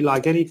certainly,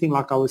 like anything,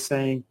 like I was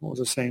saying, what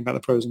was I saying about the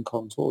pros and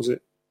cons? What was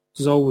it?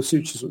 Dissolvable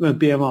sutures, no,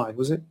 BMI,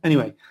 was it?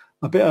 Anyway,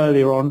 a bit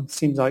earlier on,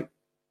 seems like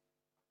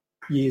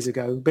years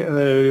ago, a bit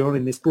earlier on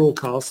in this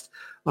broadcast,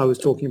 I was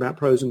talking about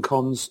pros and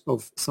cons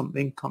of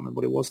something. Can't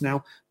remember what it was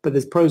now, but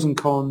there's pros and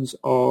cons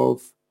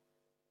of,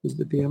 was it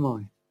the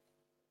BMI? I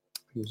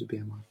think it was the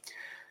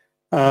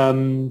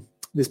BMI.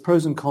 There's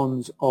pros and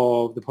cons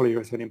of the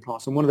polyurethane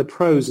implants, and one of the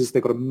pros is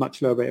they've got a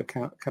much lower rate of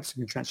capsular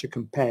contracture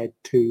compared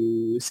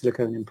to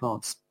silicone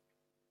implants,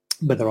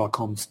 but there are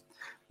cons,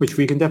 which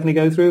we can definitely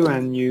go through,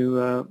 and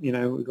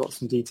we've got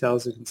some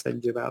details I can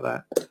send you about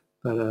that.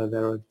 But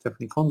there are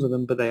definitely cons of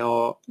them, but they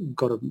are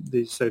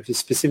so if you're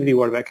specifically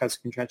worried about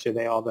capsular contracture,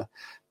 they are the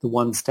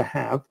ones to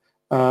have.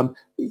 The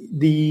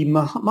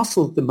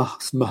muscle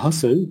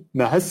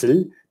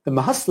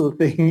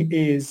thing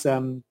is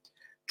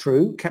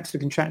true. Capsular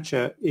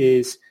contracture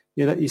is,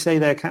 you say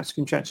there capsular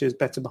contracture is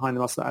better behind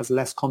the muscle that has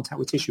less contact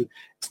with tissue.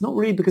 It's not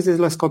really because there's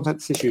less contact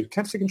with tissue.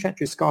 Capsular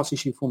contracture is scar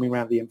tissue forming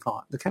around the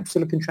implant. The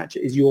capsular contracture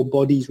is your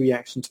body's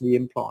reaction to the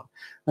implant,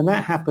 and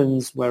that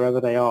happens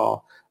wherever they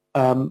are.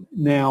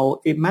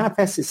 Now, it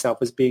manifests itself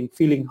as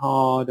feeling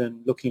hard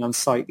and looking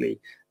unsightly.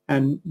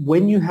 And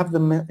when you have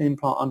the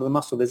implant under the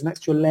muscle, there's an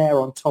extra layer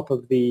on top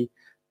of the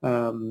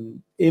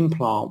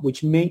implant,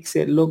 which makes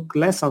it look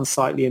less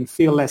unsightly and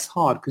feel less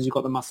hard because you've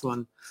got the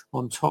muscle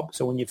on top.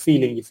 So when you're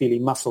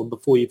feeling muscle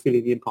before you're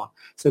feeling the implant.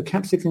 So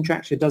capsular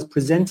contracture does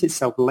present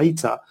itself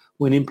later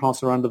when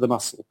implants are under the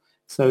muscle.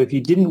 So if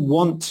you didn't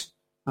want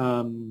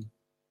polyurethane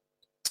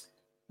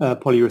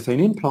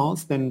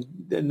implants, then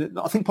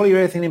I think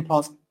polyurethane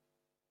implants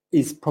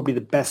is probably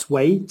the best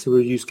way to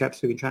reduce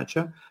capsular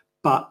contracture,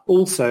 but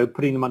also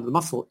putting them under the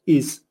muscle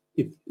is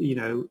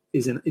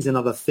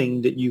another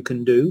thing that you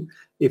can do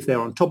if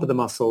they're on top of the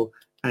muscle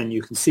and you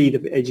can see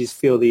the edges,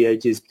 feel the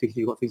edges,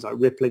 particularly you've got things like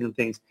rippling and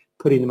things.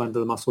 Putting them under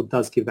the muscle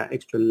does give that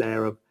extra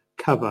layer of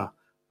cover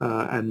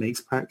and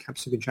makes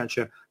capsular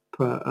contracture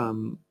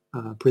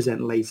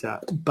present later.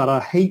 But I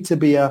hate to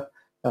be like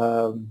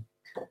a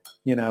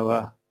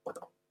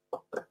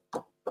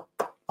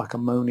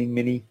moaning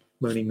mini.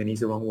 Moaning mini is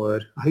the wrong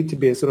word. I hate to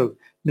be a sort of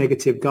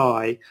negative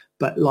guy,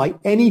 but like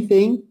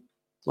anything,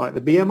 like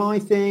the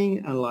BMI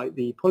thing and like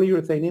the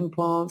polyurethane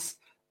implants,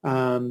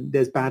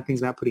 there's bad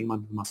things about putting them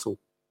under the muscle.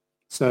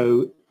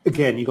 So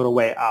again, you've got to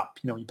weigh it up.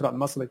 When you put up the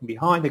muscle, they can be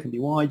high, they can be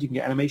wide, you can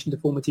get animation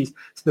deformities.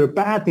 So there are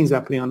bad things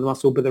about putting under the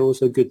muscle, but there are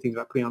also good things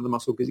about putting under the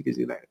muscle because it gives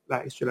you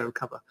that extra layer of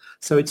cover.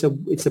 So it's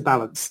a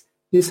balance.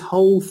 This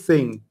whole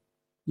thing,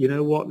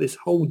 this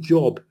whole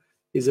job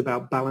is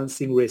about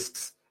balancing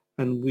risks.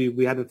 And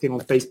we had a thing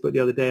on Facebook the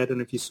other day, I don't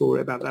know if you saw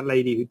it, about that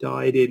lady who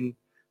died in,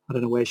 I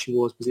don't know where she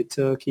was it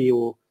Turkey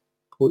or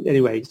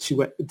anyway,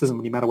 it doesn't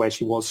really matter where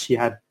she was. She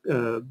had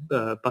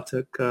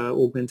buttock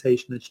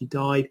augmentation and she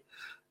died,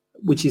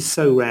 which is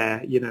so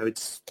rare.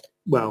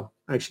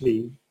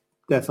 Actually,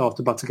 death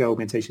after buttock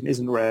augmentation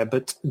isn't rare,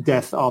 but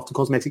death after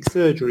cosmetic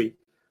surgery,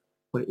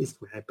 well, it is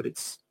rare,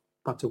 but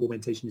buttock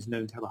augmentation is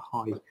known to have a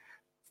high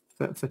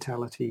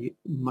fatality,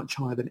 much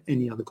higher than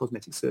any other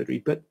cosmetic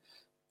surgery. But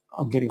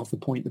I'm getting off the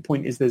point. The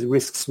point is there's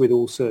risks with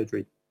all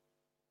surgery.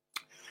 I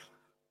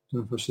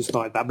don't know if I should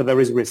start that, but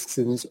there is risks.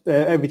 And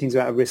everything's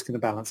about a risk and a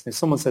balance. And if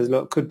someone says,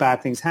 look, could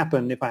bad things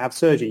happen if I have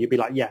surgery? You'd be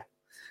like, yeah,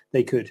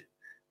 they could.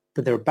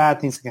 But there are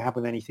bad things that can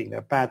happen with anything. There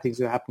are bad things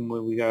that happen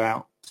when we go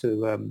out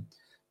to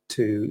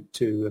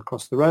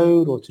across the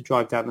road or to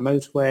drive down the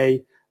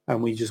motorway,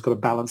 and we just got to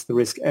balance the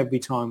risk every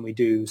time we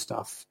do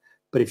stuff.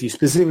 But if you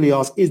specifically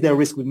ask, is there a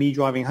risk with me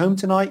driving home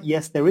tonight?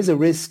 Yes, there is a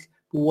risk.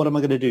 But what am I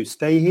going to do?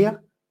 Stay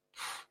here?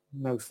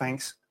 No,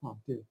 thanks. Oh,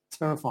 dude, it's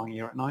terrifying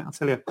here at night, I'll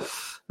tell you.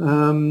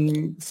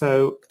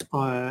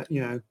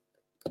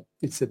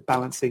 It's a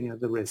balancing of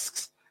the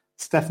risks.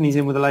 Stephanie's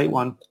in with a late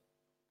one.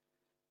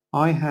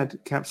 I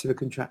had capsular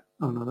contract.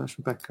 Oh, no, that's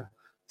Rebecca.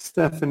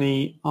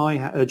 Stephanie, I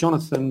had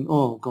Jonathan.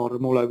 Oh, God,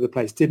 I'm all over the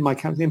place. Did my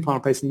capsular implant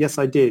replacement? Yes,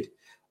 I did.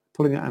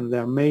 Pulling it, and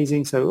they're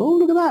amazing. So,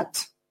 look at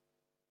that.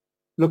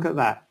 Look at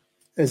that.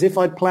 As if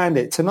I'd planned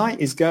it.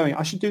 Tonight is going.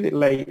 I should do it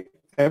late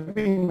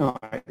every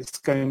night. It's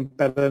going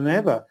better than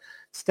ever.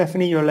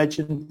 Stephanie, you're a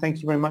legend.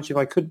 Thank you very much. If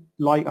I could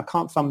I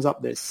can't thumbs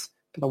up this,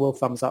 but I will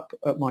thumbs up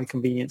at my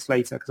convenience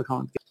later because I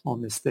can't get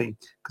on this thing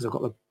because I've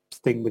got the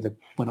thing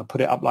when I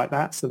put it up like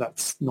that. So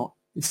that's not,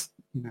 I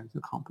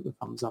can't put the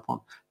thumbs up on.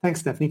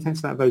 Thanks, Stephanie.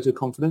 Thanks for that vote of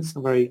confidence.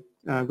 I'm very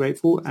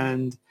grateful.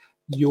 And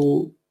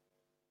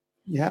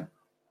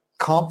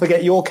Can't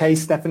forget your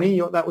case, Stephanie.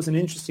 That was an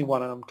interesting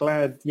one, and I'm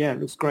glad. Yeah,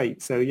 it looks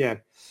great. So yeah,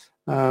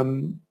 what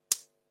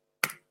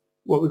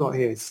we got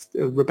here is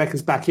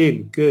Rebecca's back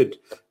in. Good.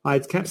 I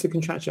had capsular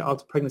contracture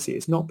after pregnancy.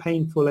 It's not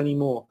painful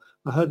anymore.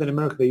 I heard that in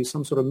America they use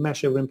some sort of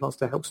mesh over implants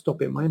to help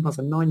stop it. My implants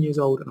are 9 years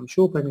old, and I'm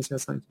sure pregnancy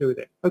has something to do with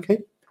it.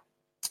 Okay.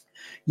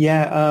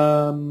 Yeah,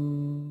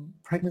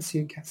 pregnancy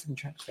and capsular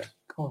contracture.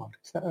 God,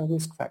 is that a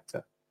risk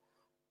factor?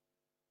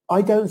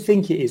 I don't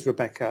think it is,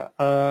 Rebecca.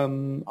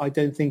 I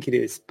don't think it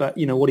is. But,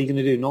 what are you going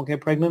to do? Not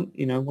get pregnant?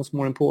 What's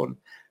more important?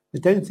 I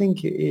don't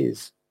think it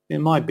is. It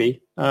might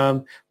be.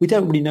 We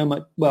don't really know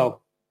much.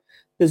 Well,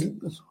 I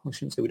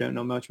shouldn't say we don't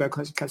know much about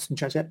capsular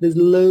contracture. There's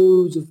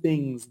loads of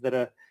things that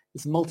are,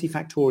 it's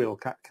multifactorial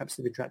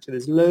capsular contracture.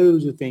 There's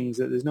loads of things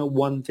that there's no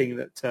one thing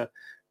that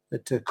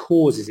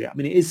causes it. I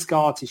mean, it is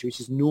scar tissue,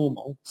 which is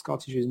normal. Scar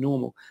tissue is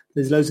normal.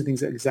 There's loads of things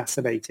that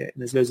exacerbate it,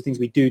 and there's loads of things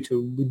we do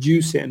to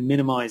reduce it and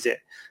minimize it.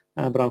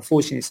 But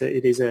unfortunately,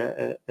 it is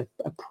a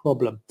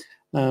problem.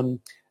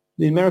 In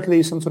America, they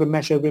use some sort of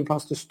mesh over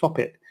implants to stop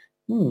it.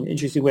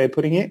 Interesting way of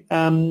putting it.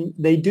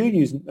 They do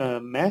use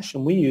mesh,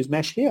 and we use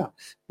mesh here.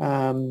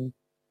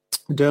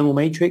 Dermal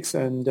matrix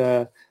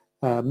and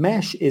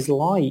mesh is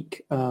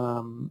like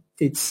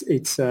it's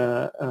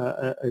a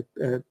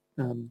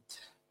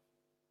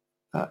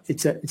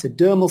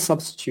dermal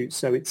substitute.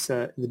 So it's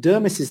the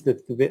dermis is the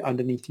bit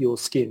underneath your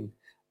skin,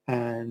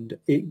 and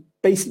it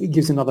basically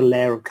gives another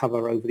layer of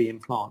cover over the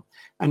implant.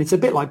 And it's a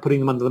bit like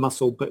putting them under the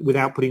muscle, but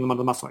without putting them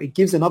under the muscle. It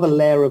gives another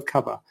layer of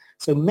cover.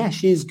 So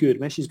mesh is good.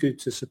 Mesh is good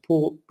to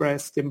support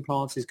breast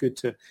implants. Is good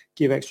to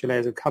give extra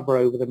layers of cover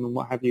over them and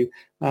what have you.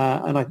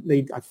 And I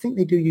think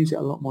they do use it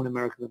a lot more in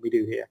America than we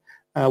do here.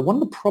 One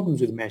of the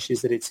problems with mesh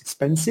is that it's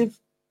expensive.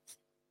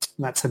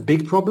 That's a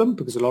big problem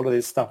because a lot of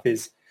this stuff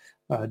is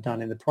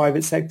done in the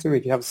private sector.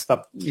 If you have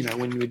stuff,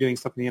 when you were doing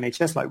stuff in the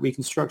NHS, like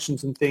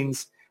reconstructions and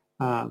things,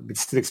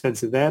 it's still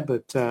expensive there,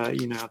 but, I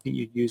think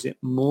you'd use it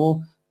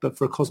more. But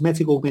for a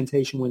cosmetic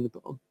augmentation, when the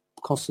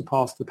costs are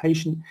passed to the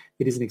patient,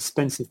 it is an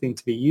expensive thing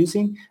to be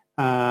using.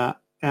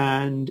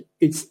 And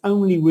it's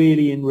only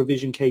really in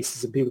revision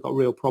cases and people have got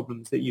real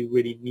problems that you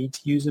really need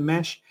to use a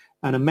mesh.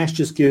 And a mesh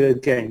just,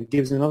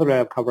 gives another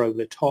layer of cover over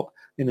the top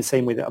in the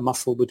same way that a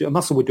muscle would do. A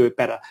muscle would do it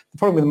better. The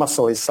problem with a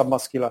muscle is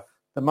submuscular.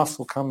 The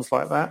muscle comes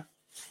like that.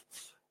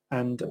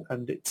 And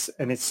it's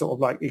sort of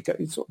like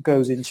it sort of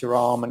goes into your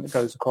arm and it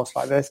goes across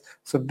like this.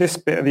 So this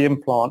bit of the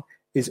implant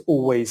is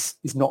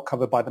not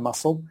covered by the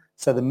muscle.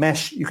 So the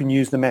mesh, you can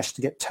use the mesh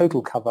to get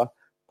total cover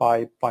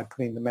by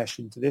putting the mesh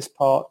into this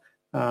part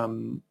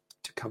to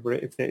cover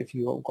it if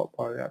you've got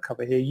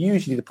cover here.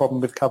 Usually the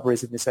problem with cover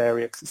is in this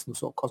area because it's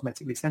sort of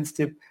cosmetically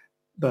sensitive,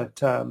 but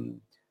the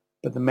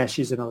mesh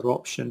is another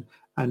option.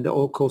 And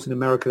of course in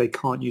America they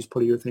can't use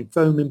polyurethane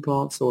foam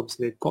implants, so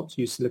obviously they've got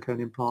to use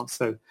silicone implants.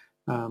 So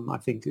I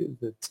think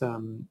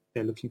that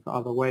they're looking for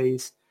other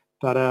ways.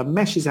 But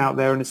mesh is out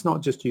there, and it's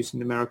not just used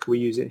in America. We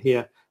use it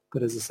here.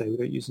 But as I say, we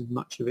don't use as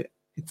much of it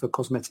for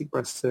cosmetic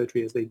breast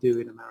surgery as they do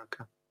in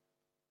America.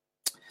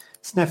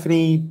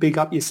 Stephanie, big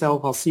up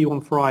yourself. I'll see you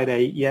on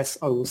Friday. Yes,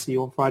 I will see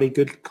you on Friday.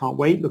 Good. Can't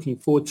wait. Looking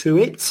forward to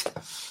it.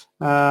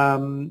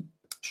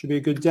 Should be a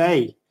good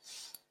day.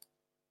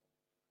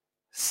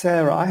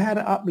 Sarah, I had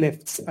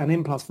uplifts and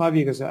implants 5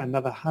 years ago and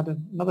had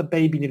another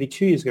baby nearly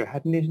 2 years ago.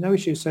 Had no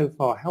issues so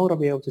far. How would I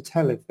be able to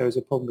tell if there was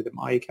a problem with them?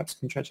 I.e.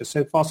 capsular contracture.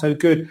 So far, so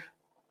good.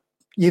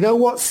 You know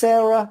what,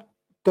 Sarah?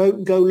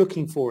 Don't go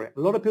looking for it. A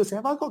lot of people say,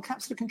 have I got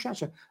capsular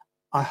contracture?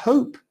 I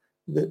hope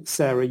that,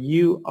 Sarah,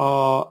 you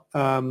know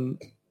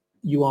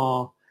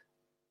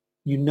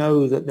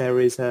that there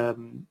is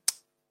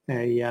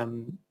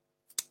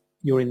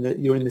you're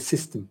in the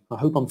system. I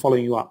hope I'm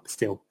following you up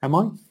still. Am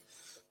I?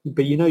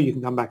 But you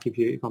can come back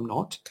if I'm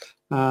not.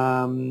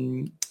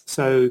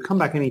 So come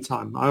back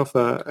anytime. I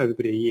offer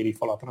everybody a yearly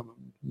follow-up. I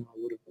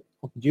would have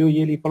offered you a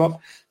yearly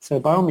follow-up. So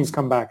by all means,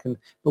 come back.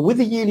 But with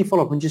the yearly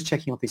follow-up, I'm just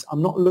checking off these. I'm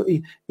not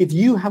looking. If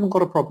you haven't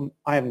got a problem,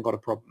 I haven't got a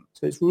problem.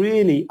 So it's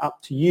really up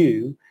to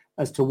you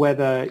as to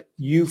whether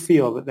you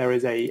feel that there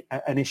is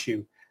an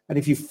issue. And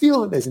if you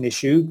feel that there's an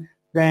issue,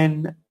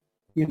 then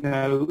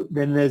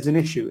there's an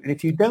issue. And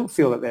if you don't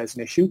feel that there's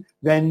an issue,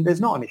 then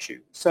there's not an issue.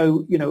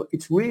 So,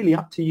 it's really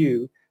up to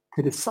you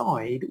to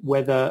decide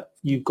whether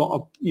you've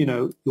got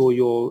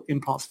your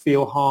implants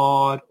feel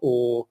hard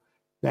or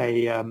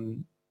they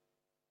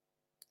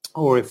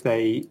or if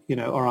they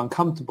are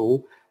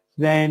uncomfortable,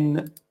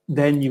 then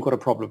you've got a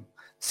problem.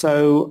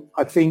 So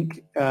I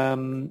think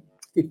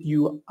if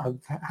you have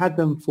had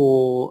them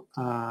for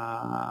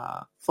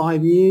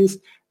 5 years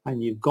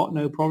and you've got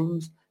no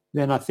problems,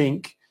 then I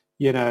think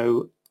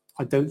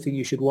I don't think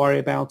you should worry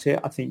about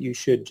it. I think you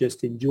should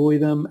just enjoy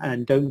them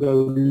and don't go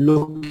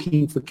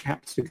looking for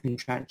capsular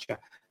contracture.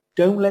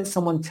 Don't let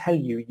someone tell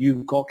you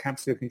you've got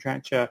capsular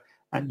contracture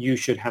and you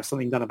should have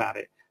something done about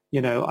it.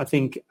 I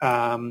think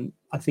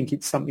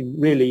it's something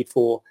really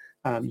for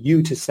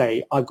you to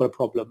say, I've got a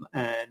problem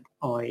and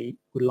I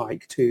would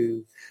like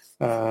to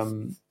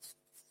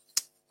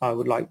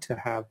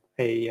have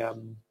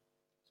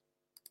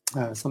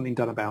something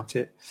done about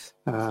it,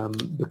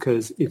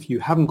 because if you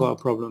haven't got a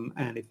problem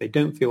and if they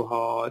don't feel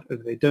hard and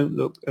if they don't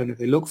look and if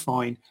they look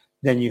fine,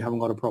 then you haven't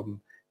got a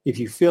problem. If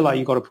you feel like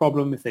you've got a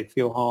problem, if they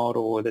feel hard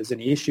or there's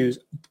any issues,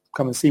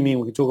 come and see me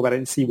and we can talk about it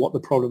and see what the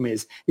problem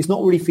is. It's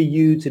not really for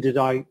you to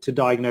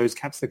diagnose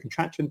capsular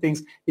contracture and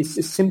things.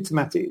 It's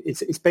symptomatic.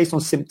 It's based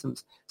on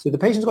symptoms. So if the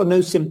patient's got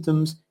no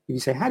symptoms, if you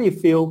say, how do you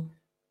feel?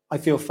 I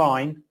feel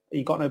fine.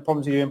 You've got no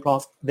problems with your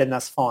implants, then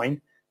that's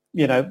fine.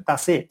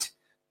 That's it.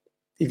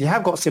 If you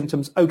have got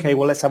symptoms, okay,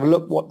 well, let's have a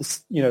look what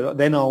this,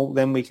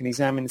 then we can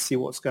examine and see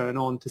what's going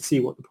on to see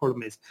what the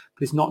problem is.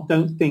 But it's not,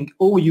 don't think,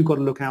 you've got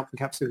to look out for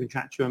capsular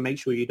contracture and make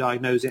sure you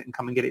diagnose it and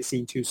come and get it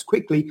seen to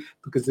quickly,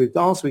 because the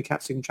answer with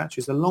capsular contracture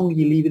is the longer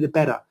you leave it, the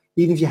better.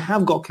 Even if you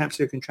have got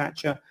capsular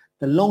contracture,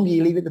 the longer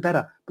you leave it, the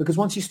better. Because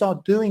once you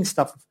start doing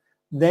stuff,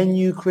 then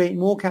you create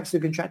more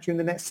capsular contracture in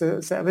the next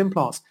set of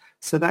implants.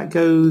 So that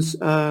goes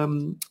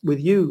with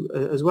you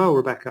as well,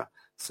 Rebecca.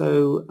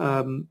 So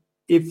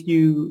if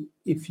you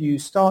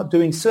start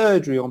doing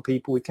surgery on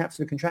people with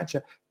capsular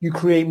contracture, you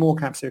create more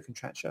capsular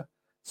contracture.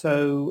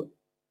 So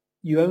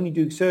you only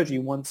do surgery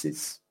once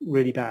it's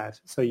really bad.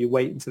 So you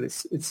wait until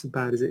it's as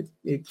bad as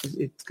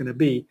it's going to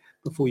be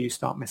before you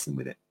start messing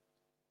with it.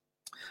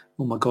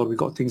 Oh my God, we've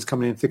got things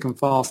coming in thick and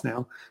fast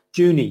now.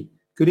 Junie,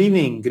 good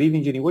evening. Good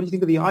evening, Junie. What do you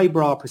think of the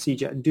eyebrow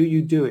procedure and do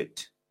you do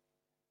it?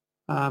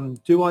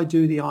 Do I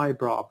do the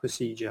eyebrow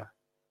procedure?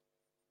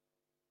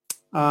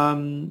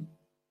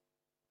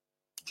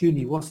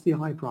 Junie, what's the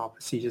eyebrow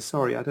procedure?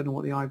 Sorry, I don't know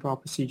what the eyebrow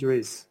procedure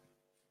is.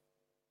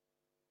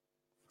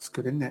 It's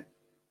good, isn't it?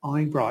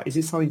 Eyebrow. Is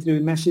it something to do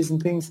with meshes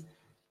and things? Do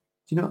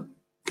you know?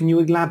 Can you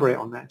elaborate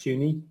on that,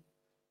 Junie?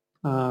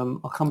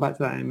 I'll come back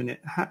to that in a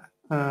minute.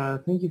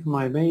 Thank you for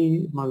my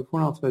before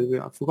and after.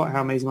 I forgot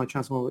how amazing my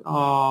transformer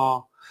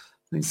was.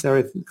 Thanks,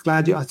 Sarah.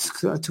 Glad it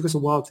took us a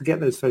while to get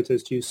those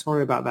photos to you.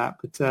 Sorry about that,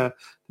 but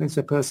thanks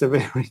for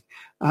persevering.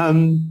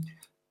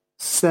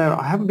 Sarah,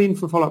 I haven't been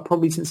for follow-up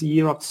probably since a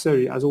year after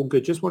surgery. I was all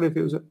good. Just wondered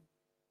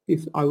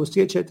if I was to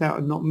get checked out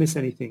and not miss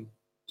anything.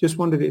 Just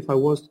wondered if I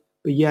was.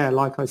 But yeah,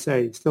 like I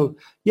say, still,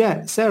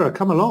 yeah, Sarah,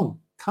 come along.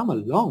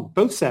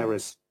 Both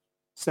Sarahs.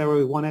 Sarah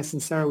with one S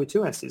and Sarah with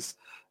two S's.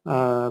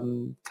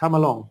 Come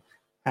along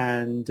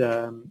and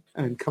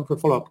come for a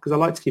follow-up, because I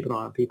like to keep an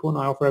eye on people and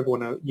I offer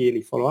everyone a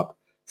yearly follow-up.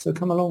 So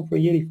come along for a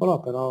yearly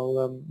follow-up and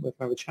we'll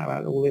have a chat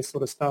about all this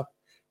sort of stuff.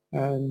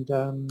 And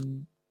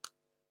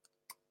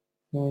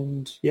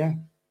yeah,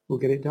 we'll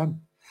get it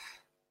done.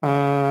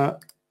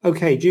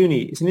 Okay,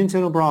 Junie, it's an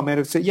internal bra made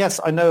of... So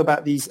yes, I know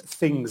about these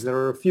things. There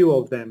are a few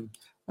of them.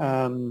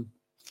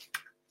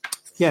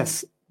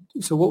 Yes.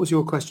 So what was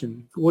your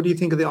question? What do you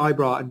think of the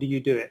eyebrow and do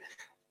you do it?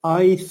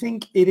 I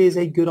think it is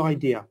a good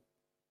idea,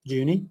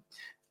 Junie,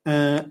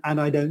 and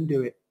I don't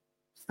do it.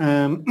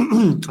 I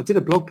did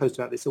a blog post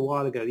about this a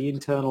while ago, the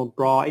internal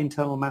bra,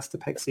 internal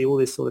mastopexy, all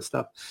this sort of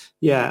stuff.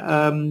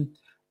 Yeah.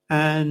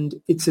 And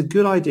it's a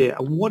good idea.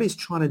 And what it's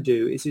trying to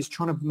do is it's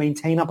trying to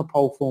maintain upper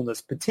pole fullness,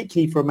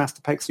 particularly for a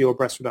mastopexy or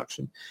breast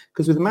reduction.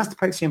 Because with the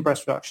mastopexy and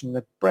breast reduction,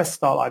 the breasts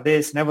start like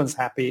this and everyone's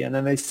happy, and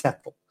then they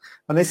settle.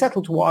 And they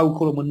settle to what I would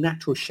call a more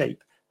natural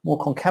shape,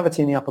 more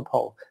concavity in the upper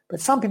pole.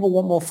 But some people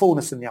want more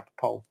fullness in the upper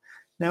pole.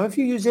 Now, if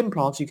you use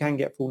implants, you can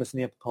get fullness in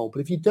the upper pole. But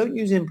if you don't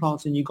use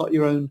implants and you've got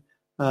your own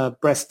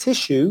breast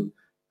tissue,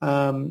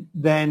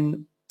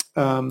 then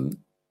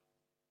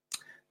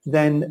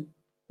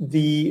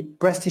the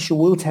breast tissue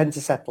will tend to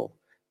settle.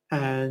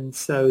 And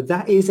so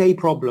that is a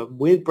problem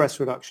with breast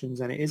reductions,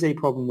 and it is a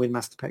problem with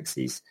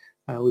mastopexies,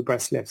 with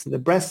breast lifts. So the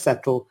breasts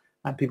settle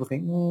and people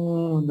think, I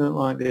don't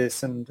like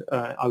this, and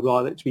I'd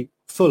rather it to be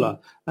fuller.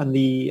 And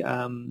the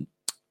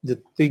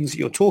things that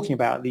you're talking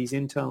about, these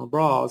internal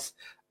bras,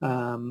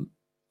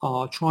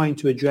 are trying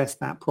to address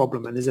that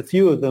problem. And there's a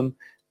few of them.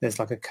 There's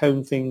like a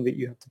cone thing that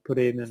you have to put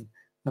in and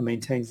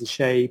maintains the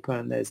shape.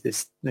 And there's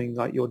this thing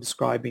like you're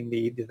describing,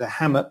 the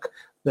hammock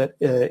that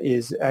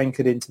is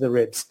anchored into the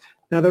ribs.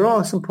 Now, there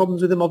are some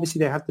problems with them. Obviously,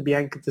 they have to be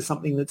anchored to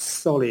something that's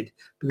solid,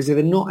 because if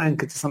they're not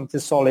anchored to something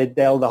that's solid,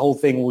 the whole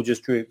thing will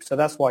just droop. So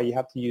that's why you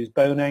have to use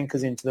bone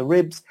anchors into the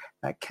ribs.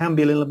 That can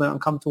be a little bit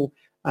uncomfortable.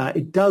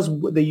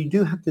 You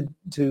do have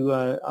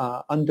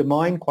to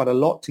undermine quite a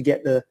lot to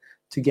get the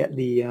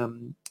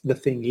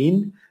thing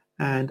in.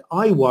 And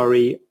I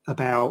worry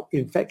about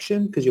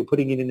infection because you're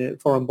putting it in a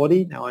foreign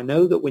body. Now, I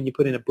know that when you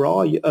put in a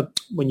bra,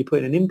 when you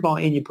put an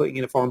implant in, you're putting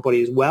in a foreign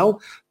body as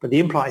well. But the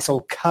implant is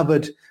all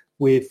covered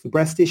with the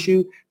breast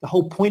tissue. The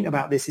whole point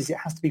about this is it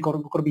has to be got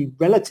to be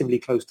relatively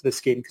close to the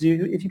skin, because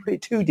if you put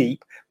it too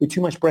deep with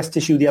too much breast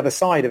tissue the other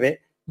side of it,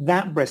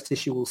 that breast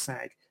tissue will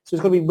sag. So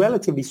it's got to be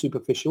relatively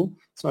superficial.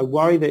 So I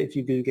worry that if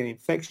you do get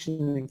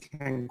infection, it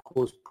can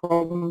cause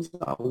problems.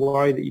 I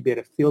worry that you'll be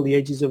able to feel the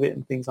edges of it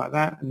and things like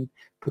that. And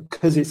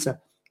because it's a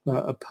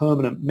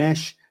permanent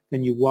mesh,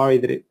 then you worry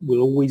that it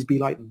will always be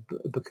like,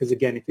 because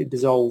again, if it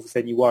dissolves,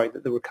 then you worry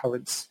that the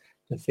recurrence,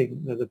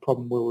 the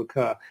problem will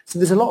recur. So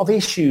there's a lot of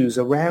issues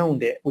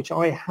around it, which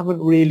I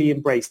haven't really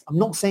embraced. I'm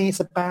not saying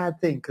it's a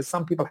bad thing, because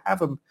some people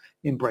haven't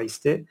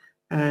embraced it.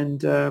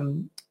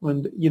 And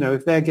And,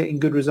 if they're getting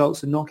good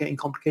results and not getting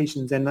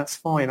complications, then that's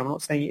fine. I'm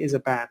not saying it is a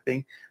bad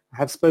thing. I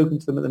have spoken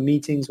to them at the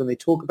meetings when they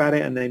talk about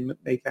it, and they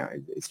make out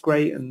it's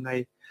great and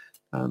they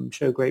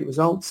show great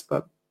results.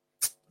 But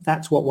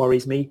that's what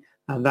worries me,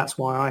 and that's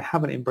why I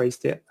haven't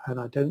embraced it, and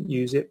I don't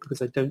use it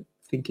because I don't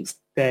think it's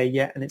there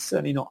yet, and it's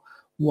certainly not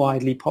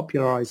widely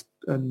popularized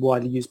and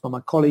widely used by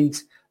my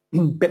colleagues.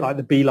 A bit like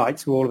the B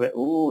lights, were all of it,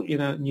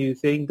 new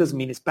thing. Doesn't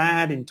mean it's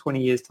bad. In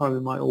 20 years' time, we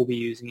might all be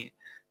using it.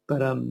 But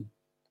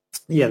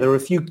there are a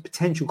few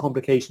potential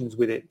complications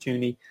with it,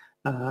 Junie,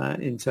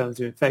 in terms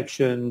of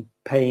infection,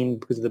 pain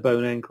because of the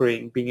bone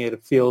anchoring, being able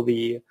to feel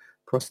the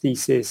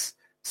prosthesis.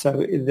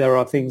 So there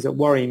are things that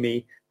worry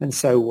me. And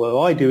so what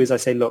I do is I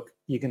say, look,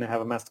 you're going to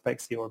have a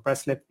mastopexy or a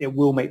breast lift. It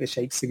will make the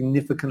shape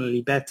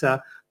significantly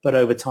better, but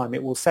over time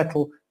it will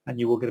settle and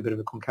you will get a bit of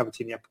a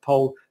concavity in the upper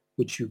pole,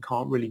 which you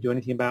can't really do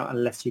anything about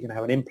unless you're going to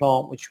have an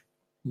implant, which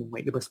will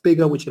make the breast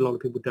bigger, which a lot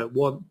of people don't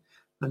want.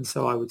 And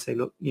so I would say,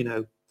 look,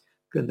 the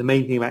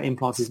main thing about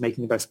implants is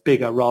making the breast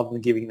bigger rather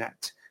than giving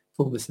that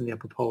fullness in the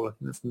upper pole. I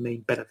think that's the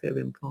main benefit of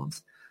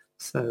implants.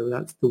 So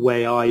that's the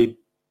way I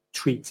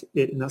treat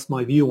it, and that's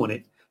my view on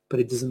it. But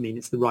it doesn't mean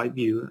it's the right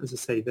view. As I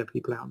say, there are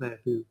people out there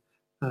who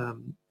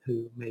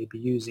may be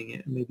using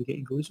it and maybe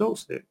getting good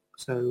results with it.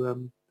 So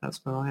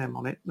that's where I am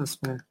on it. That's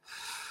my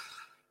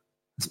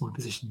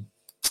position.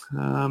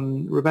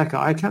 Rebecca,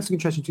 I cancelled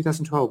contract in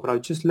 2012, but I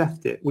just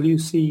left it. We'll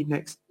see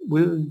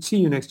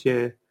you next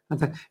year.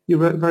 And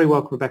you're very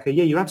welcome, Rebecca.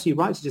 Yeah, you're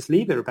absolutely right to just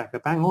leave it, Rebecca.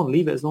 Bang on,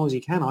 leave it as long as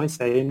you can, I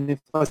say. And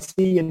if I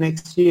see you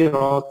next year,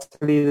 I'll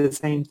tell you the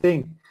same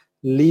thing.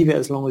 Leave it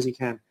as long as you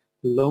can.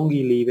 The longer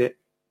you leave it,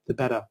 the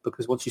better,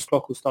 because once your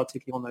clock will start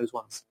ticking on those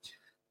ones.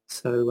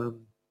 So,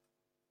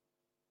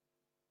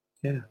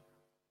 yeah.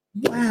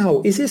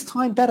 Wow, is this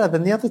time better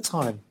than the other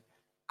time?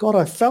 God,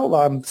 I felt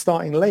like I'm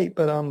starting late,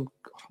 but I'm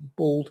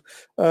bald.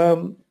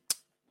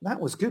 That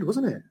was good,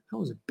 wasn't it? That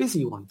was a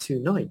busy one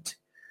tonight.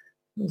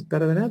 That was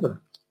better than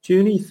ever.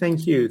 Junie,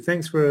 thank you.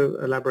 Thanks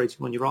for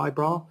elaborating on your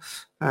eyebrow.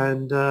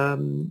 And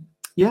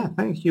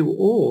thank you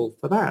all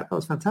for that. That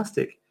was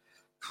fantastic.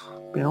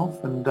 Been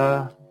off and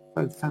a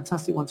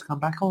fantastic one to come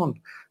back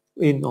on.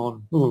 I need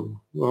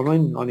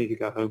to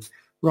go home.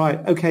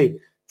 Right, okay.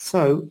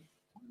 So,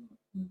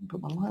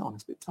 put my light on.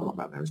 It's a bit dark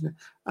back there, isn't it?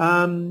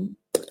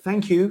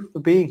 Thank you for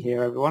being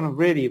here, everyone. I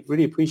really,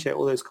 really appreciate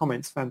all those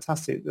comments.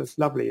 Fantastic. That's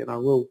lovely. And I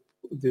will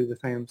do the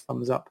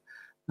thumbs up.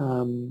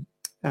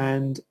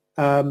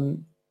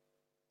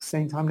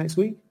 Same time next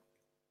week.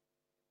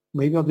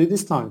 Maybe I'll do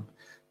this time.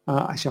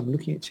 Actually, I'm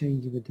looking at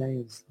changing the day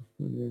and stuff.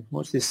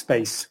 Watch this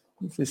space.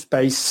 Watch this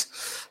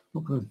space.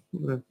 Not gonna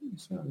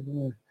stay over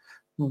there.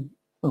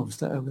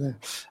 Stay over there.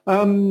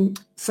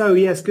 So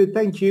yes, good.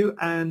 Thank you.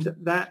 And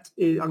that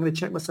is, I'm going to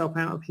check myself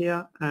out of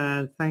here.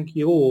 And thank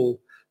you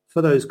all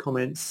for those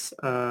comments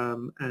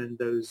and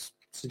those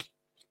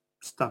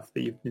stuff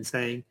that you've been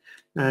saying.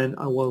 And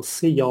I will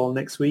see y'all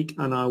next week.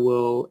 And I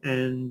will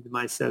end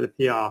myself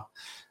here.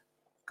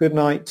 Good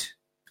night.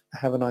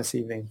 Have a nice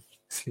evening.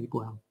 Sleep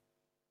well.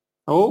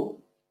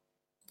 Oh,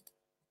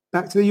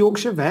 back to the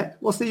Yorkshire Vet.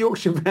 What's the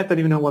Yorkshire Vet? I don't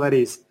even know what that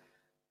is.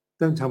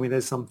 Don't tell me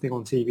there's something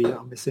on TV that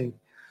I'm missing.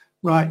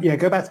 Right, yeah,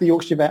 go back to the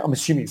Yorkshire Vet. I'm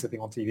assuming it's a thing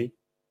on TV.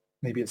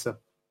 Maybe there's a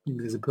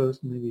person,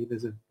 maybe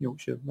there's a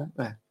Yorkshire Vet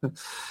there.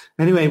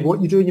 Anyway,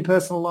 what you do in your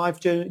personal life,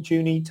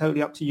 Junie,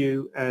 totally up to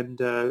you, and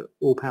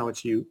all power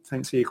to you.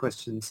 Thanks for your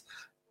questions,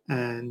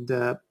 and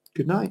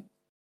good night.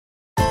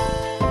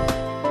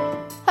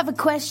 Have a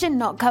question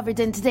not covered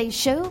in today's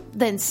show?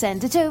 Then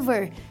send it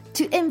over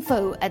to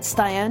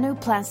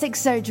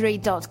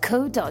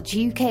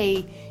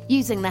info@staianoplasticsurgery.co.uk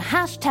using the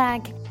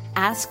hashtag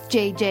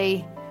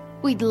AskJJ.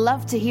 We'd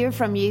love to hear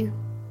from you.